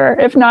culture,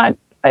 if not,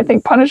 I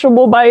think,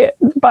 punishable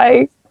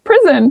by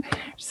prison.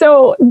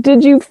 So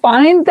did you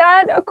find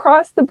that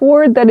across the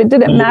board, that it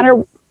didn't matter?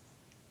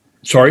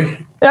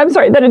 I'm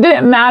sorry, that it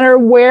didn't matter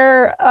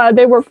where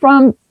they were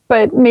from,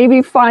 but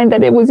maybe find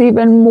that it was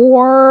even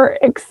more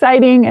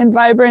exciting and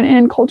vibrant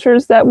in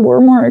cultures that were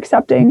more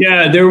accepting?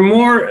 Yeah,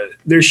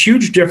 there's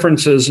huge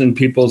differences in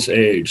people's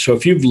age. So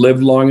if you've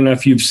lived long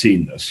enough, you've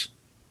seen this.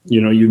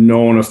 You've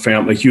known a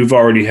family, like you've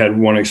already had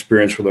one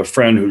experience with a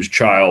friend whose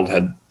child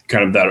had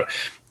kind of that,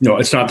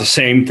 it's not the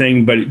same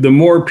thing, but the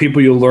more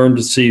people you learn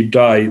to see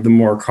die, the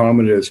more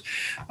common it is.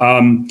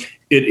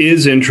 It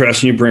is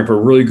interesting. You bring up a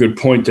really good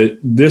point that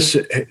this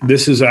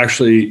is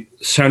actually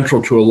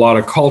central to a lot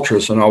of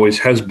cultures and always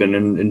has been,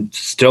 and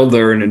still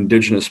there in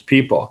Indigenous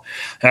people.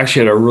 I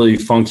actually had a really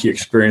funky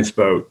experience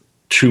about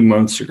 2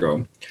 months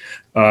ago.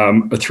 A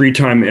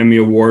 3-time Emmy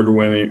Award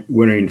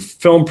winning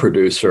film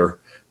producer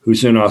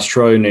who's in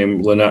Australia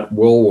named Lynette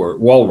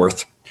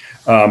Walworth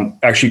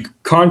actually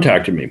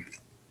contacted me.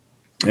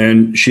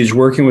 And she's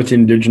working with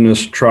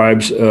Indigenous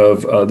tribes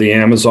of the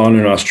Amazon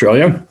in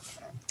Australia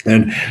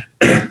and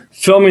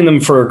filming them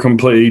for a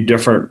completely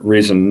different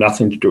reason,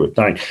 nothing to do with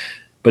dying.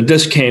 But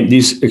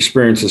these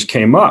experiences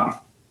came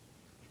up.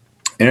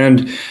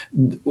 And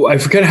I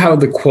forget how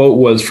the quote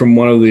was from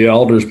one of the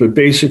elders, but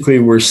basically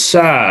we're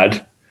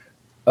sad.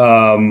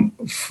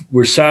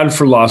 We're sad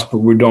for loss, but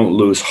we don't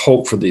lose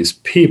hope for these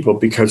people,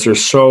 because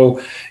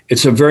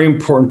it's a very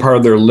important part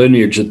of their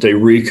lineage that they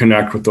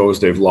reconnect with those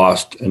they've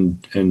lost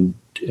and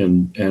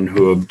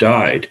who have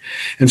died.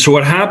 And so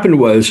what happened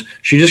was,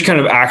 she just kind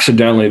of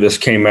accidentally, this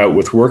came out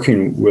with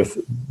working with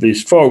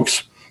these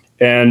folks,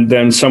 and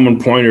then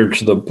someone pointed her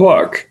to the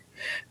book,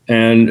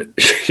 and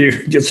she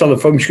gets on the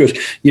phone, she goes,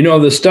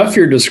 the stuff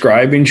you're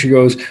describing, she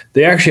goes,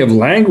 they actually have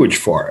language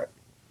for it.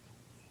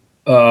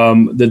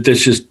 That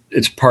this is,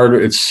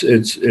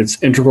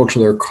 it's integral to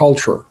their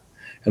culture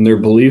and their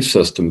belief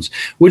systems,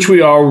 which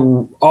we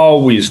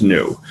always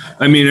knew.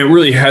 I mean, it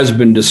really has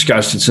been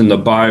discussed. It's in the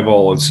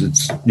Bible.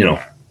 It's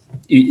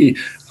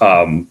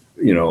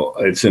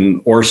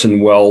in Orson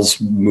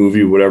Welles'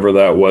 movie, whatever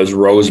that was,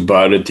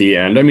 Rosebud at the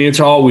end. I mean, it's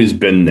always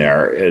been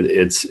there.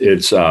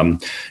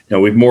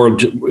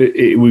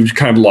 We've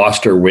kind of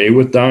lost our way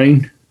with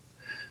dying.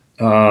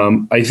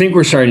 I think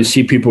we're starting to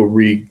see people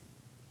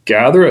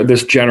regather.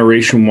 This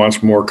generation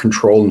wants more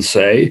control and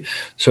say.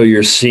 So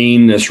you're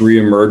seeing this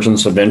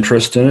reemergence of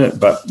interest in it.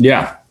 But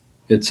yeah,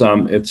 it's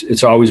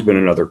always been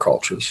in other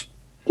cultures.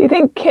 Do you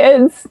think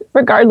kids,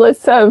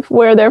 regardless of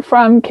where they're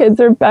from, kids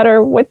are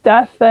better with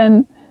death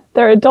than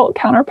their adult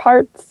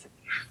counterparts?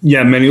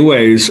 Yeah, many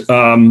ways.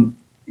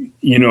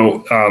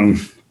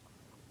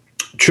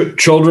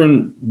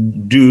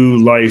 Children do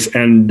life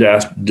and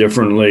death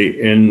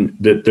differently in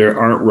that there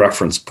aren't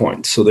reference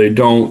points. So they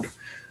don't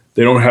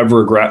have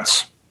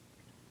regrets.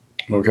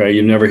 Okay,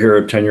 you never hear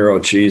a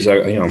 10-year-old, geez,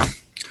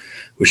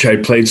 wish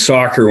I'd played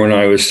soccer when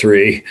I was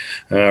 3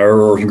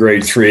 or in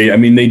grade 3. I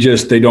mean, they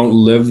don't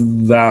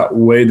live that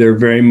way. They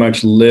very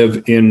much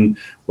live in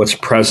what's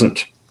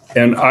present.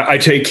 And I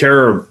take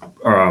care of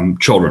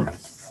children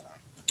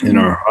in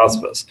our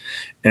hospice.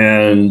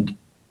 And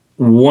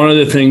one of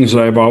the things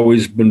that I've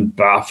always been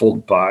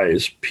baffled by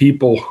is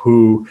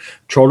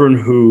children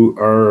who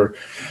are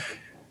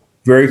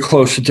very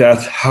close to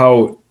death,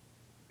 how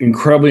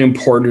incredibly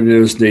important it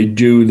is they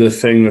do the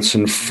thing that's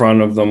in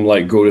front of them,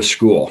 like go to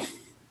school,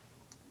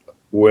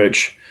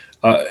 which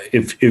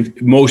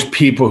if most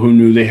people who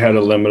knew they had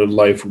a limited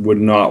life would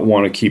not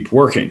want to keep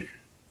working,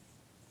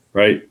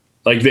 right?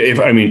 Like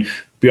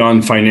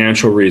beyond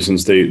financial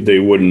reasons, they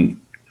wouldn't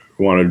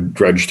want to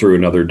dredge through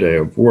another day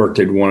of work.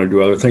 They'd want to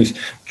do other things.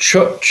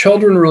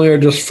 Children really are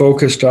just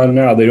focused on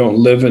now. They don't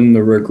live in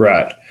the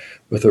regret.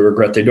 With the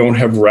regret, they don't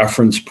have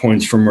reference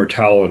points for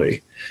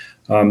mortality.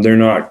 They're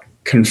not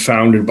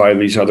confounded by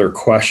these other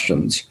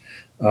questions.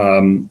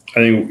 I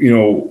think,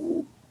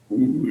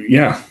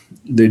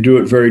 they do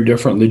it very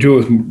differently. They do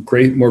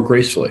it more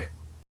gracefully.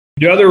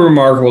 The other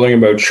remarkable thing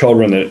about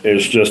children that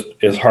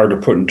is hard to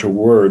put into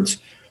words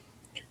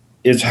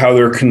is how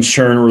their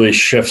concern really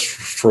shifts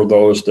for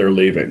those they're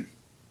leaving.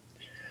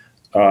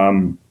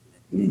 The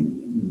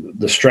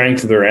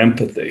strength of their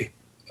empathy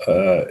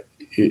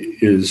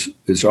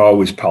is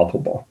always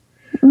palpable.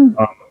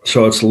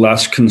 So it's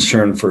less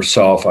concern for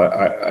self.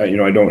 I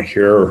don't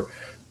hear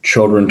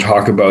children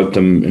talk about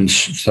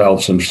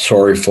themselves in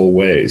sorrowful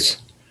ways.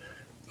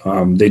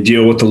 They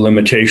deal with the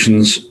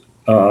limitations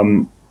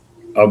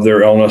of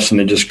their illness, and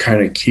they just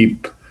kind of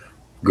keep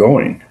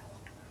going.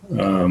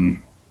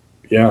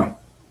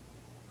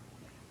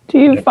 Do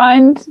you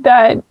find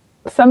that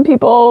some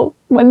people,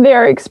 when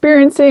they're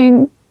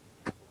experiencing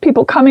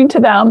people coming to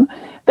them,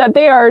 that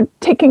they are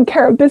taking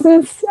care of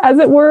business, as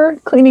it were,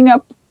 cleaning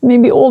up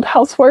maybe old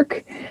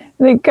housework,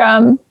 like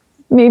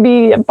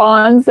maybe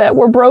bonds that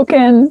were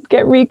broken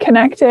get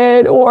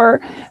reconnected, or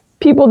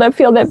people that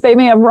feel that they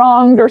may have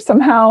wronged or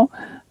somehow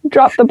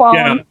dropped the ball?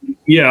 And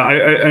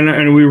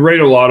we write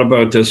a lot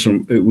about this,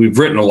 and we've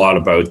written a lot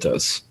about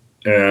this.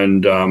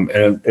 And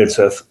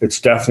it's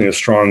definitely a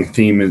strong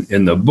theme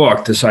in the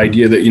book, this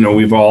idea that,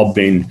 we've all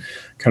been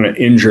kind of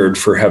injured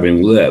for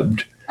having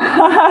lived.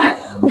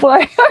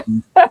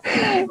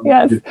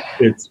 Yes.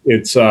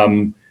 It's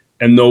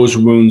and those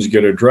wounds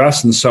get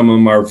addressed, and some of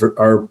them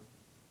are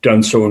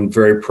done so in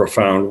very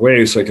profound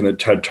ways. Like in the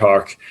TED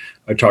Talk,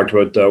 I talked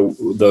about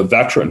the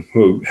veteran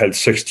who had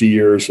 60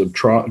 years of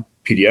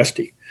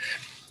PTSD,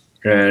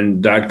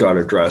 and that got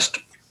addressed.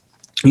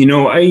 Some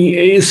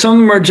of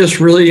them are just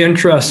really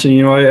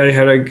interesting. I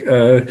had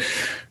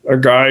a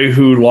guy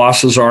who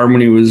lost his arm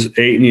when he was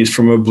 8, and he's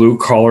from a blue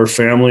collar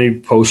family,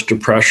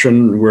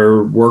 post-depression,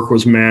 where work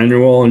was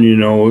manual, and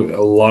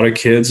a lot of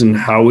kids. And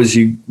what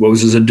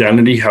was his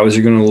identity? How is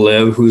he going to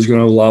live? Who's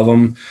going to love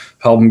him?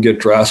 Help him get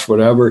dressed?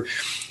 Whatever.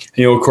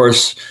 Of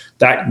course,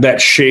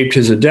 that shaped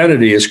his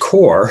identity, his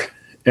core.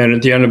 And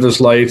at the end of his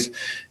life,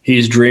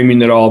 he's dreaming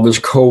that all of his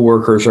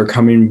coworkers are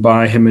coming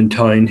by him and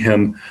telling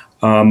him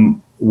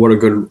how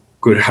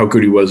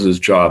good he was at his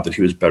job, that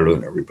he was better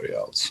than everybody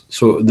else.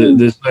 So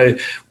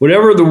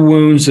whatever the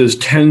wounds is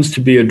tends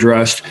to be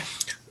addressed.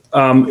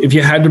 If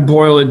you had to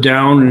boil it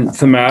down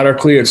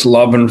thematically, it's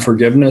love and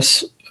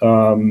forgiveness.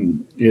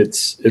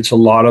 It's a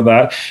lot of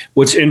that.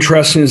 What's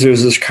interesting is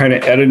there's this kind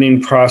of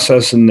editing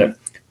process, in that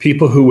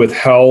people who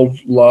withheld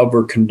love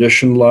or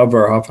conditioned love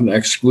are often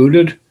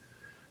excluded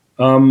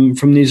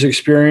from these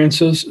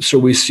experiences. So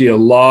we see a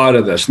lot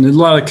of this. And there's a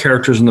lot of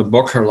characters in the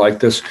book are like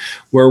this,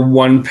 where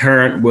one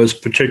parent was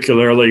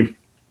particularly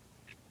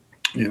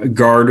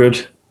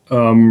guarded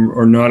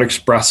or not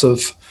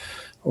expressive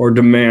or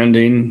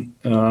demanding,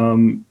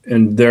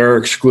 and they're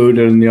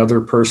excluded and the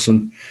other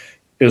person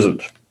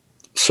isn't.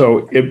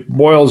 So it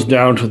boils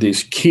down to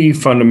these key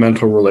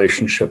fundamental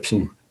relationships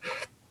in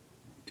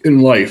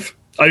life.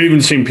 I've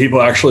even seen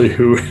people actually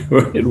who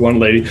had one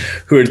lady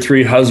who had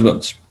 3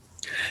 husbands.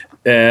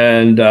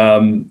 And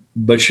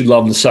but she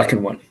loved the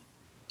second one,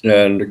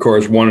 and of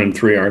course 1 and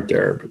 3 aren't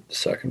there, but the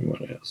second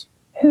one is.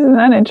 Isn't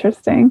that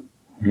interesting?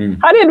 Mm-hmm.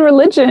 How did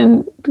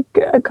religion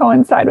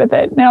coincide with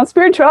it? Now,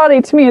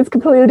 spirituality to me is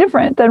completely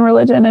different than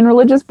religion, and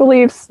religious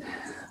beliefs,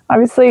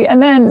 obviously,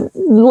 and then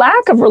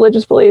lack of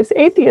religious beliefs,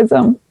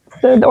 atheism,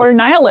 or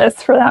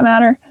nihilists for that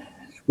matter.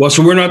 Well,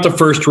 so we're not the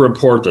first to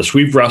report this.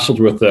 We've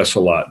wrestled with this a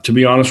lot. To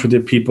be honest with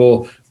you,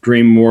 people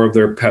dream more of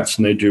their pets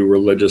than they do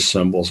religious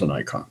symbols and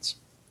icons.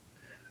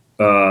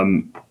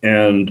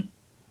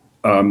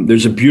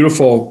 There's a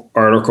beautiful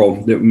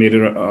article that made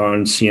it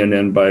on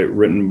CNN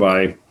written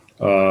by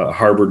a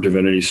Harvard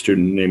Divinity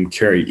student named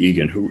Carrie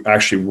Egan, who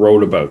actually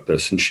wrote about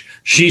this. And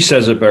she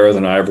says it better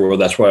than I ever will.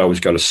 That's why I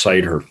always got to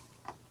cite her.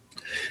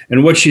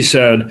 And what she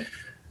said,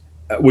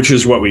 which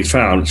is what we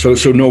found. So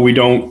no, we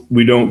don't,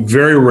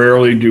 very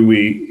rarely do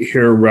we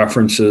hear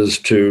references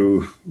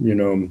to,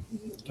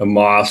 a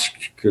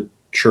mosque, a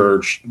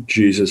church,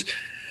 Jesus.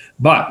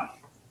 But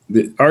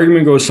the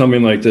argument goes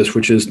something like this,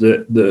 which is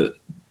the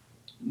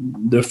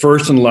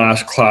first and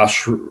last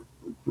classroom.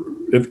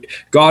 If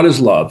God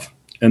is love,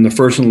 and the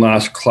first and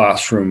last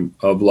classroom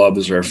of love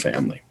is our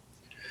family.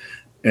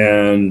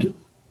 And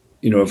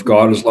if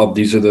God is love,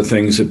 these are the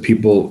things that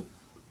people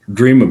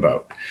dream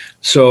about.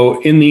 So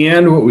in the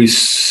end, what we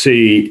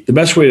see, the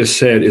best way to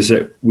say it is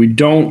that we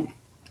don't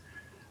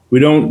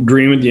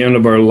dream at the end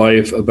of our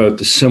life about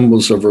the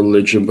symbols of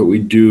religion, but we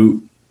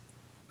do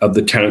of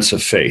the tenets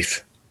of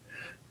faith.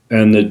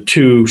 And the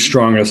 2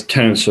 strongest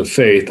tenets of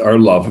faith are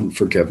love and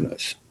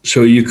forgiveness.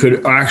 So you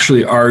could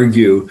actually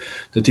argue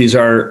that these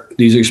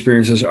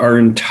experiences are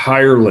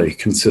entirely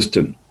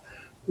consistent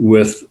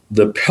with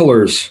the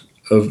pillars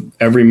of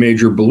every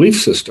major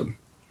belief system.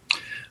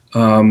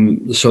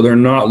 So they're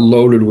not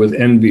loaded with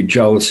envy,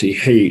 jealousy,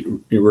 hate,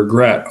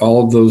 regret,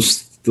 all of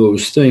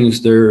those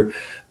things. They're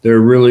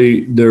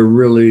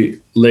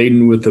really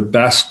laden with the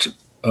best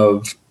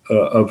of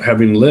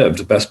having lived,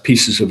 the best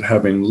pieces of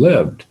having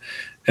lived,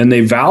 and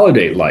they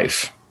validate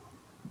life.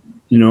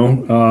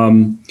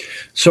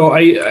 So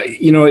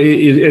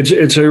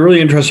it's a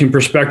really interesting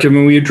perspective,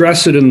 and we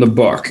address it in the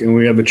book, and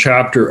we have a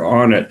chapter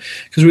on it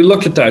because we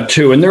looked at that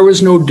too, and there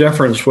was no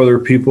difference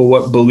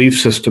what belief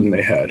system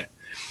they had.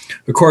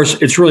 Of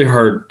course, it's really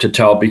hard to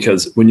tell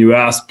because when you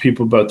ask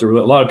people about a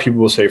lot of people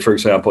will say, for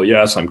example,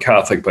 yes, I'm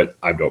Catholic, but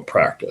I don't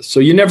practice. So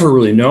you never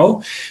really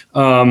know.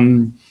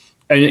 And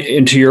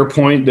to your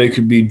point, they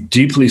could be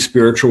deeply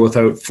spiritual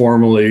without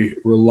formally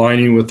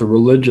aligning with the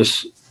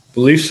religious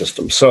belief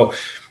system. So,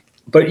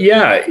 but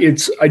yeah,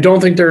 I don't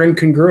think they're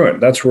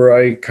incongruent. That's where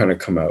I kind of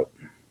come out.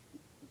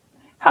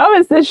 How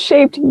has this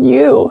shaped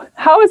you?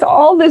 How has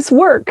all this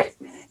work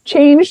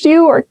changed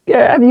you, or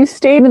have you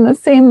stayed in the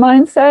same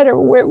mindset, or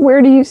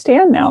where do you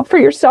stand now for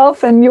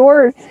yourself and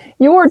your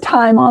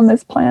time on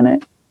this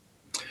planet?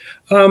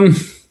 Well,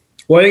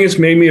 I think it's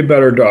made me a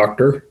better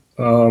doctor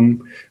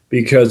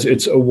because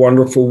it's a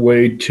wonderful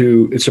way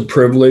it's a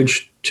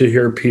privilege to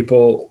hear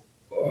people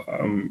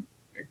kind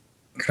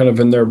of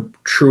in their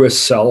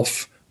truest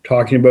self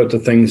talking about the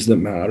things that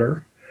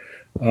matter,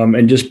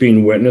 and just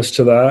being witness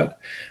to that.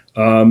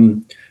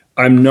 I'm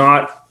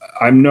not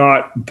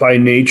by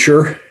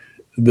nature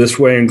this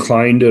way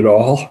inclined at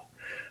all.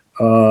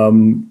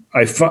 To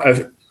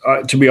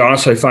be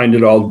honest, I find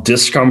it all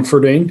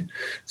discomforting.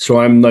 So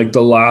I'm like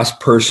the last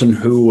person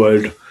who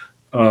would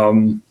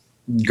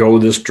go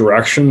this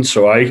direction.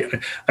 So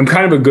I'm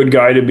kind of a good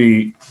guy to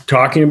be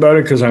talking about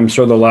it because I'm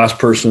sort of the last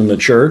person in the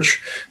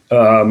church.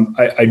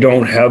 I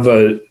don't have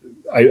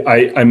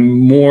I'm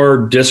more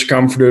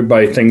discomforted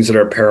by things that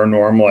are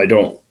paranormal. I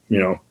don't,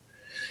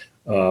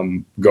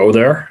 go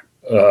there.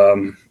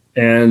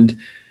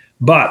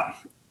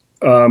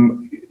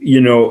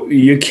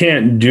 You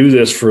can't do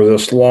this for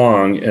this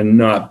long and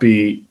not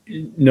to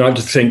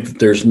think that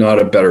there's not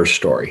a better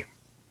story.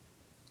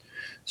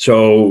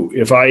 So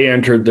if I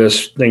entered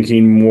this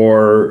thinking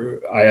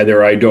more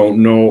either I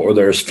don't know or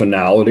there's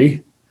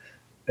finality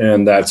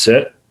and that's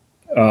it,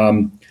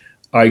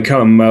 I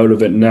come out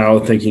of it now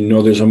thinking,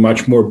 no, there's a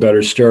much more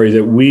better story,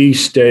 that we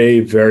stay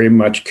very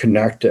much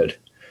connected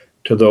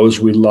to those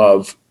we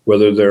love,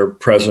 whether they're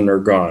present or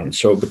gone.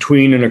 So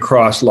between and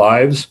across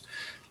lives,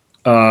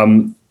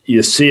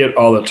 you see it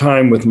all the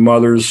time with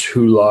mothers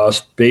who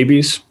lost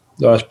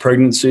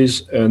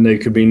pregnancies, and they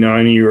could be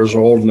 90 years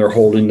old and they're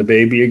holding the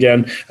baby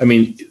again. I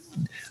mean,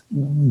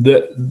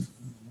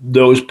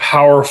 those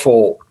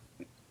powerful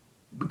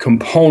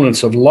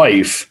components of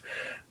life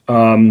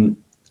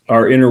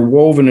are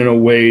interwoven in a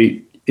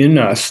way in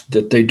us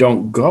that they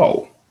don't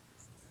go.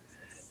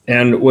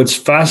 And what's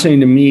fascinating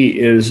to me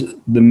is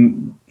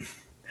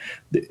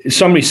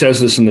somebody says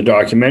this in the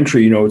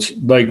documentary, it's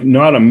like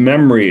not a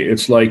memory,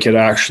 it's like it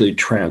actually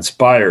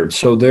transpired.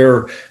 So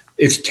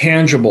it's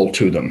tangible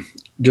to them,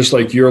 just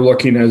like you're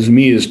looking as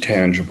me is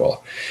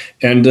tangible.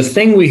 And the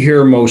thing we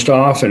hear most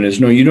often is,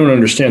 no, you don't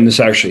understand, this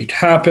actually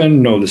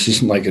happened. No, this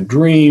isn't like a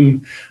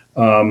dream.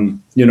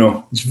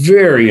 It's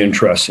very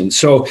interesting.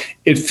 So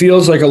it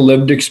feels like a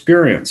lived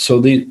experience. So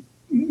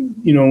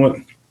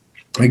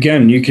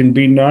again, you can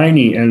be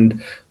 90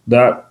 and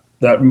that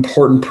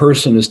important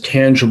person is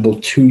tangible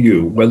to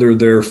you, whether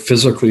they're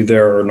physically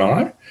there or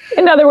not.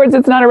 In other words,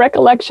 it's not a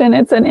recollection,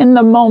 it's an in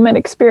the moment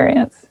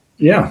experience.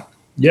 Yeah.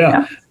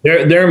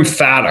 They're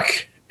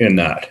emphatic in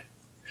that.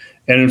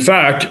 And in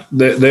fact,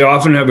 they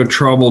often have a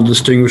trouble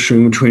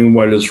distinguishing between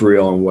what is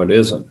real and what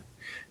isn't,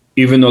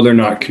 even though they're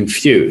not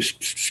confused,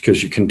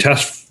 because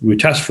we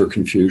test for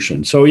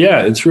confusion. So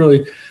it's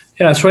really,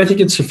 so I think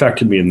it's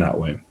affected me in that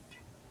way.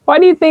 Why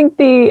do you think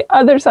the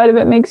other side of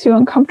it makes you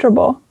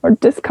uncomfortable or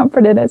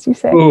discomforted, as you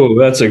say? Oh,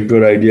 that's a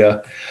good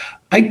idea.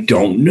 I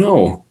don't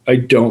know. I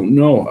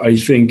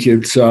think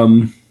it's,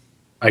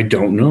 I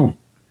don't know.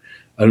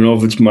 I don't know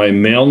if it's my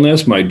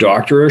maleness, my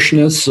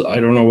doctorishness. I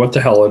don't know what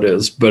the hell it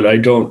is, but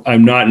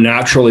I'm not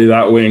naturally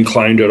that way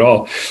inclined at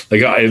all.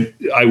 Like I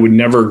would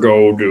never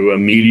go to a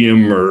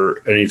medium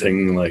or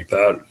anything like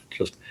that.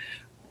 Just,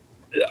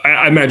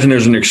 I imagine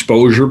there's an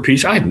exposure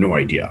piece. I have no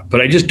idea,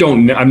 but I just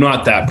don't, I'm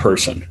not that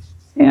person.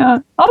 Yeah.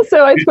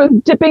 Also, I suppose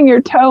dipping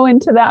your toe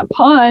into that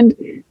pond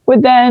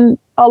would then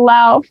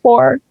allow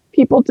for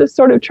people to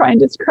sort of try and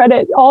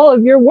discredit all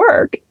of your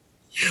work.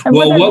 And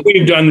well, what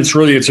we've done, it's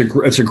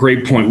a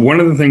great point. One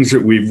of the things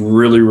that we've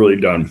really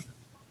done,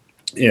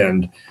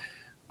 and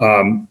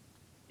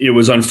it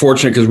was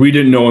unfortunate because we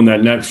didn't know on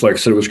that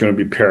Netflix that it was going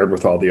to be paired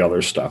with all the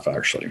other stuff,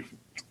 actually.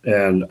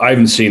 And I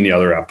haven't seen the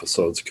other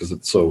episodes because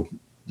it's so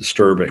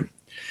disturbing.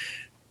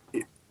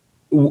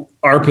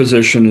 Our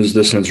position is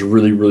this, and it's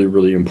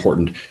really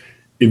important.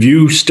 If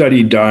you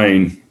study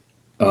dying,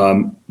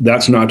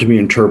 that's not to be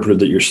interpreted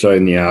that you're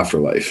studying the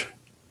afterlife.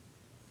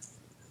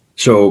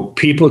 So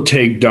people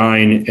take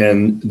dying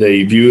and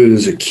they view it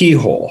as a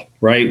keyhole,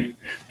 right?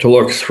 To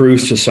look through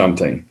to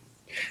something.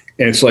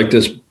 And it's like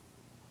this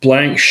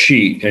blank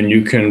sheet, and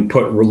you can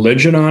put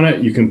religion on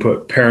it, you can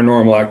put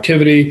paranormal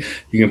activity,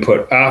 you can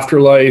put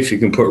afterlife, you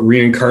can put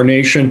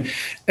reincarnation.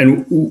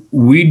 And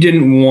we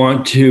didn't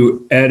want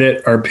to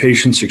edit our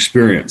patients'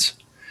 experience.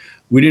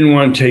 We didn't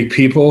want to take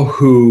people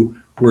who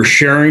were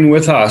sharing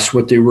with us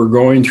what they were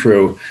going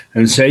through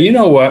and say, you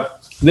know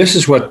what, this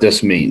is what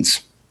this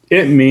means.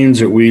 It means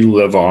that we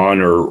live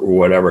on or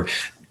whatever.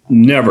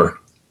 Never.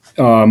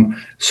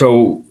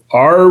 So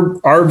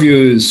our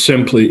view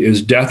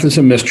is death is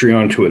a mystery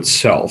unto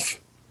itself,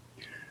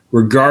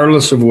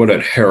 regardless of what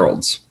it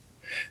heralds.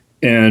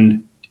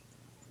 And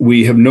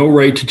we have no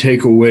right to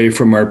take away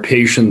from our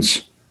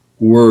patients'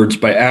 words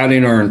by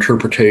adding our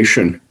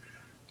interpretation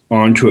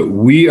onto it.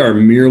 We are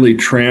merely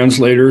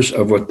translators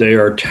of what they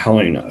are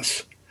telling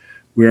us.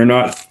 We are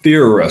not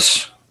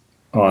theorists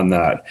on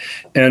that.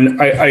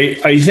 And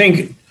I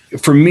think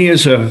for me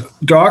as a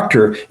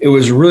doctor, it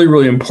was really,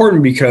 really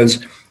important,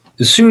 because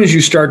as soon as you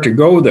start to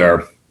go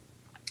there,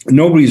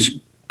 you're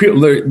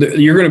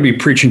going to be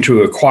preaching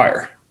to a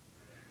choir.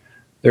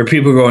 There are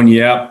people going,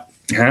 yeah,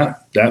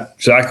 that's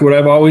exactly what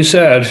I've always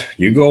said.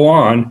 You go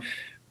on.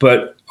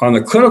 But on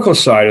the clinical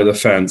side of the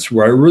fence,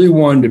 where I really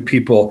wanted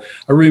people,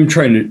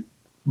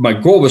 my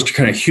goal was to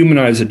kind of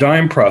humanize the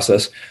dying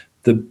process.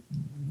 The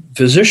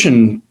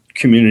physician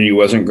community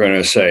wasn't going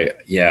to say,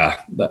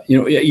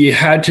 you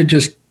had to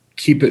just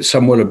keep it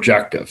somewhat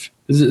objective.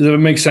 Does that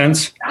make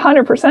sense?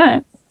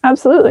 100%.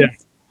 Absolutely.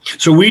 Yeah.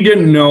 So we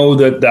didn't know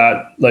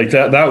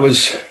that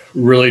was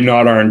really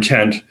not our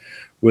intent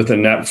with the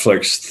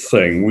Netflix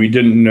thing. We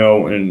didn't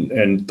know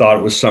and thought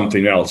it was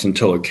something else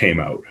until it came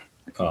out.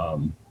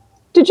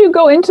 Did you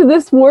go into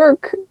this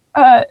work?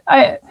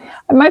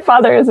 My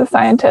father is a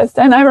scientist,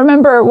 and I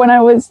remember when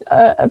I was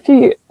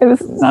it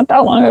was not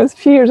that long, it was a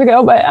few years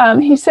ago, but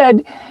he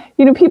said,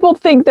 people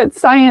think that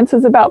science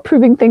is about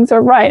proving things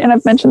are right. And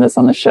I've mentioned this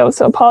on the show,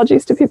 so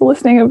apologies to people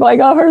listening of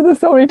I've heard this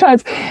so many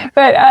times,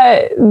 but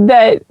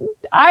that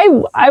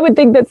I would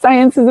think that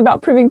science is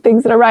about proving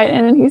things that are right.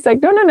 And then he's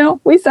like, no,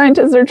 we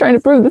scientists are trying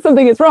to prove that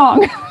something is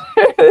wrong.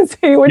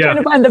 So we're trying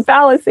to find the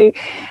fallacy.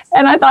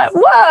 And I thought,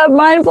 whoa,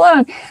 mind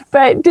blown.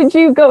 But did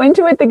you go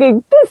into it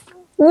thinking,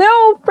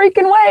 no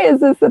freaking way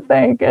is this a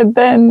thing? And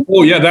then...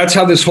 Oh, yeah, that's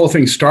how this whole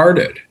thing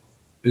started.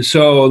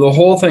 So the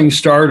whole thing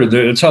started,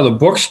 it's how the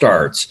book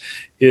starts,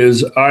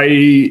 is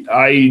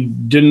I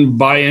didn't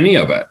buy any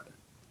of it.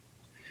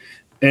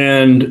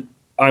 And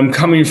I'm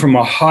coming from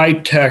a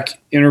high-tech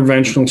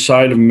interventional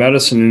side of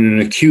medicine in an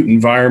acute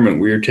environment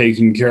where you're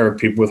taking care of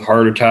people with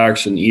heart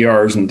attacks and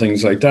ERs and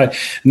things like that.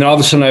 And all of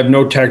a sudden I have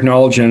no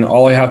technology, and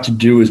all I have to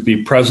do is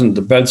be present at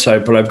the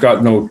bedside, but I've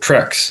got no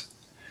tricks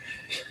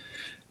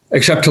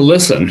except to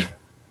listen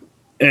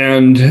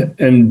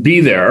and be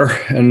there,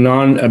 and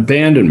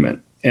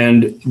non-abandonment.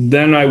 And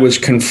then I was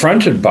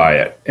confronted by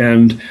it,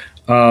 and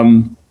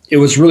it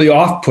was really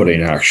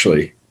off-putting,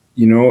 actually,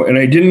 and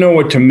I didn't know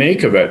what to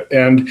make of it.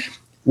 And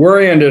where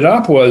I ended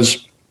up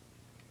was,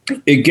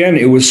 again,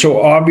 it was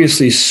so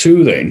obviously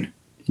soothing.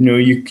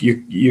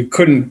 You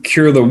couldn't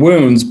cure the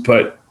wounds,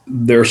 but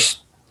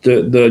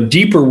the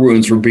deeper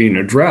wounds were being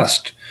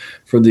addressed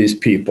for these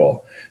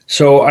people.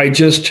 So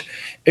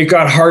it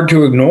got hard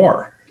to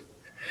ignore.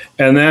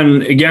 And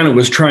then again, it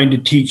was trying to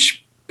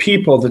teach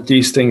people that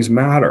these things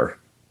matter.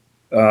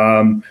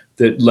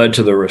 That led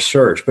to the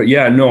research. But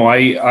yeah, no,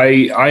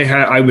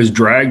 I was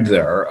dragged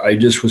there. I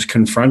just was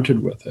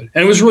confronted with it.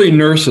 And it was really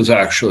nurses,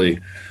 actually,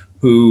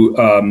 who,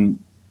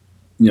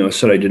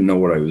 said I didn't know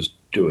what I was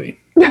doing.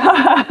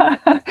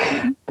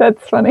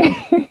 That's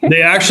funny.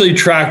 They actually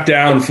tracked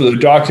down, for the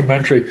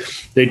documentary,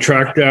 they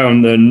tracked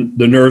down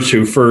the nurse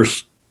who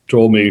first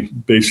told me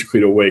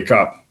basically to wake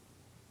up.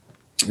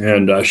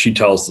 And she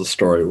tells the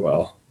story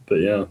well.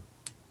 But yeah.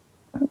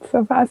 That's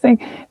so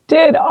fascinating.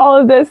 Did all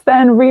of this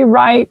then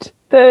rewrite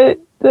the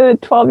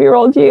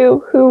 12-year-old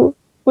you who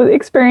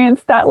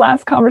experienced that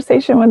last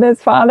conversation with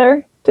his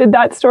father? Did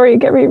that story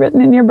get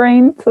rewritten in your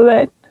brain so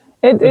that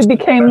it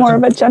became more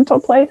of a gentle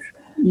place?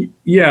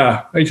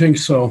 Yeah, I think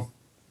so.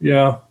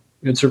 Yeah,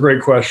 it's a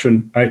great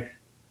question.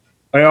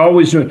 I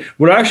always knew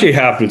what actually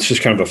happened. It's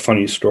just kind of a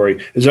funny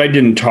story. Is I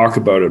didn't talk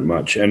about it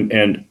much,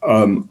 and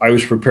I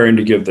was preparing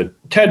to give the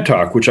TED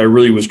Talk, which I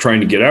really was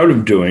trying to get out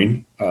of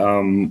doing.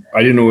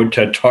 I didn't know what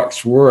TED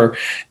Talks were,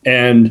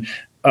 and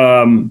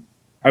I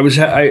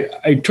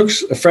took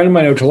a friend of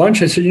mine out to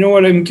lunch. I said, you know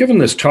what? I'm giving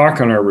this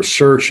talk on our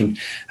research, and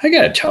I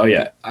got to tell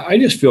you, I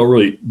just feel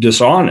really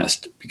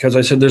dishonest, because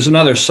I said there's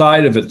another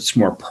side of it that's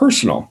more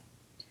personal.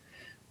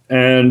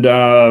 And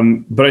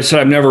but I said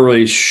I've never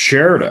really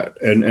shared it,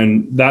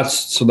 and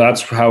that's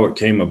how it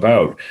came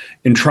about.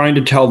 In trying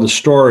to tell the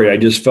story, I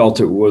just felt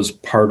it was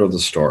part of the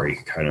story,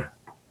 kind of.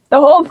 The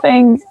whole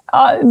thing,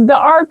 the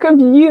arc of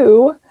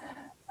you,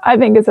 I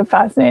think, is a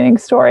fascinating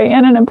story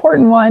and an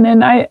important one.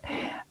 And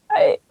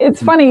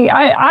it's funny.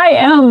 I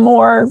am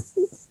more,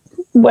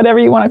 whatever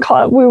you want to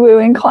call it, woo-woo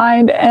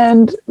inclined,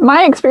 and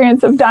my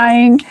experience of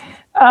dying.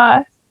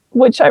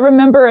 Which I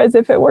remember as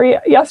if it were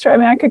yesterday. I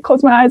mean, I could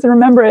close my eyes and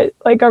remember it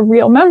like a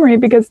real memory,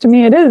 because to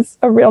me it is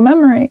a real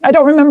memory. I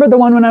don't remember the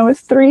one when I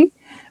was 3,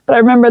 but but I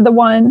remember the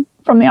one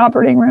from the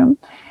operating room.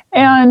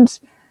 And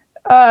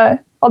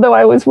although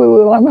I was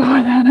woo-woo long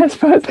before that, I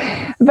suppose.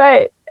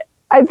 But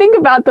I think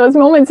about those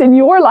moments in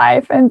your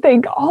life and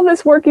think all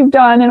this work you've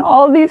done and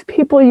all these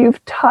people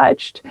you've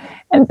touched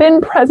and been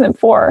present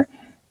for,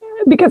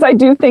 because I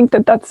do think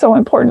that that's so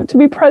important, to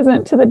be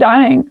present to the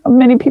dying.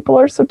 Many people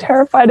are so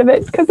terrified of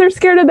it because they're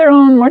scared of their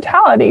own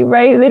mortality,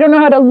 right? They don't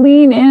know how to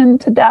lean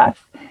into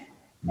death.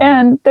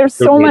 And there's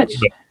so much,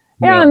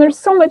 and there's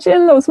so much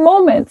in those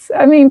moments.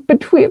 I mean,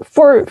 between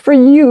for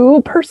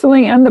you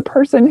personally and the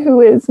person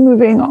who is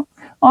moving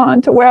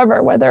on to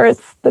wherever, whether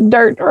it's the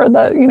dirt or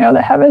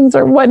the heavens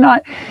or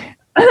whatnot.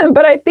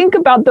 But I think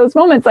about those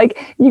moments,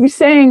 like you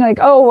saying, like,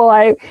 oh,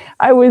 well,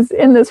 I was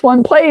in this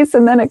one place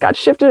and then it got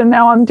shifted and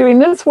now I'm doing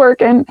this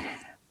work. And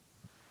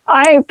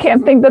I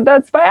can't think that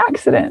that's by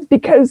accident,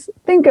 because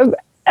think of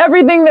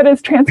everything that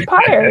has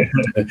transpired.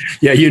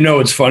 Yeah,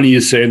 it's funny you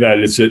say that.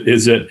 Is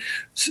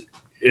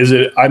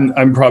it?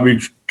 I'm probably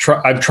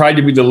I've tried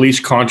to be the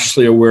least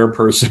consciously aware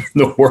person in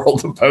the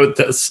world about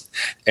this,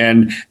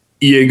 and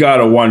you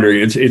gotta wonder.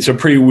 It's a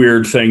pretty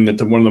weird thing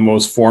that one of the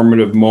most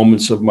formative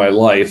moments of my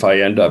life I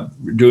end up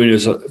doing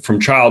from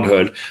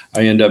childhood.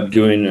 I end up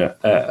doing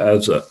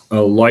as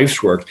a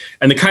life's work.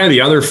 And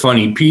the other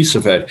funny piece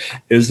of it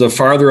is the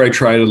farther I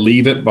try to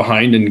leave it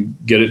behind and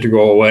get it to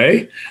go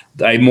away,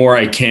 the more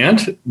I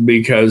can't,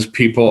 because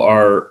people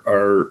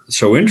are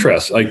so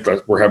interested.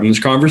 Like we're having this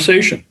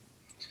conversation.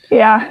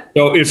 Yeah.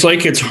 So it's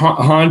like it's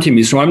haunting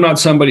me. So I'm not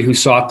somebody who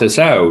sought this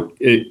out.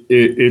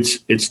 It's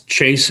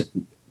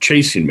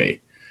chasing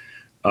me.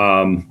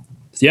 Interesting.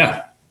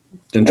 Yeah,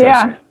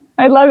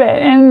 I love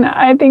it. And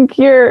I think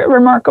you're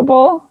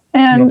remarkable.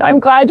 And I'm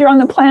glad you're on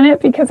the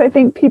planet, because I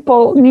think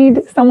people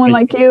need someone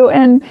like you,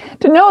 and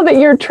to know that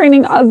you're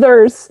training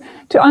others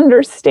to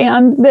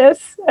understand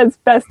this as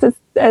best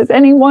as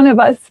any one of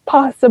us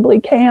possibly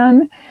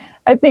can,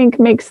 I think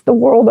makes the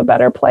world a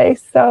better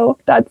place. So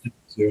that's,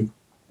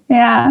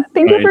 yeah.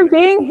 Thank you for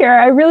being here.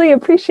 I really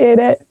appreciate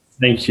it.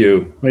 Thank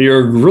you. Well,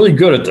 you're really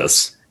good at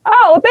this.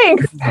 Oh,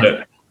 thanks.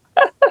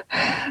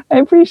 I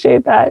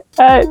appreciate that.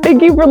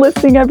 Thank you for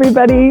listening,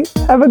 everybody.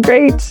 Have a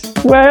great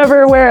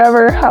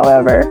wherever,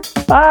 however.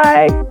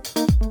 Bye.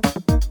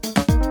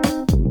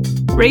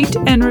 Rate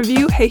and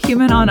review Hey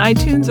Human on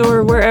iTunes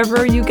or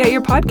wherever you get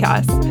your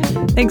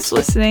podcasts. Thanks for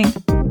listening.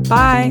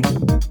 Bye.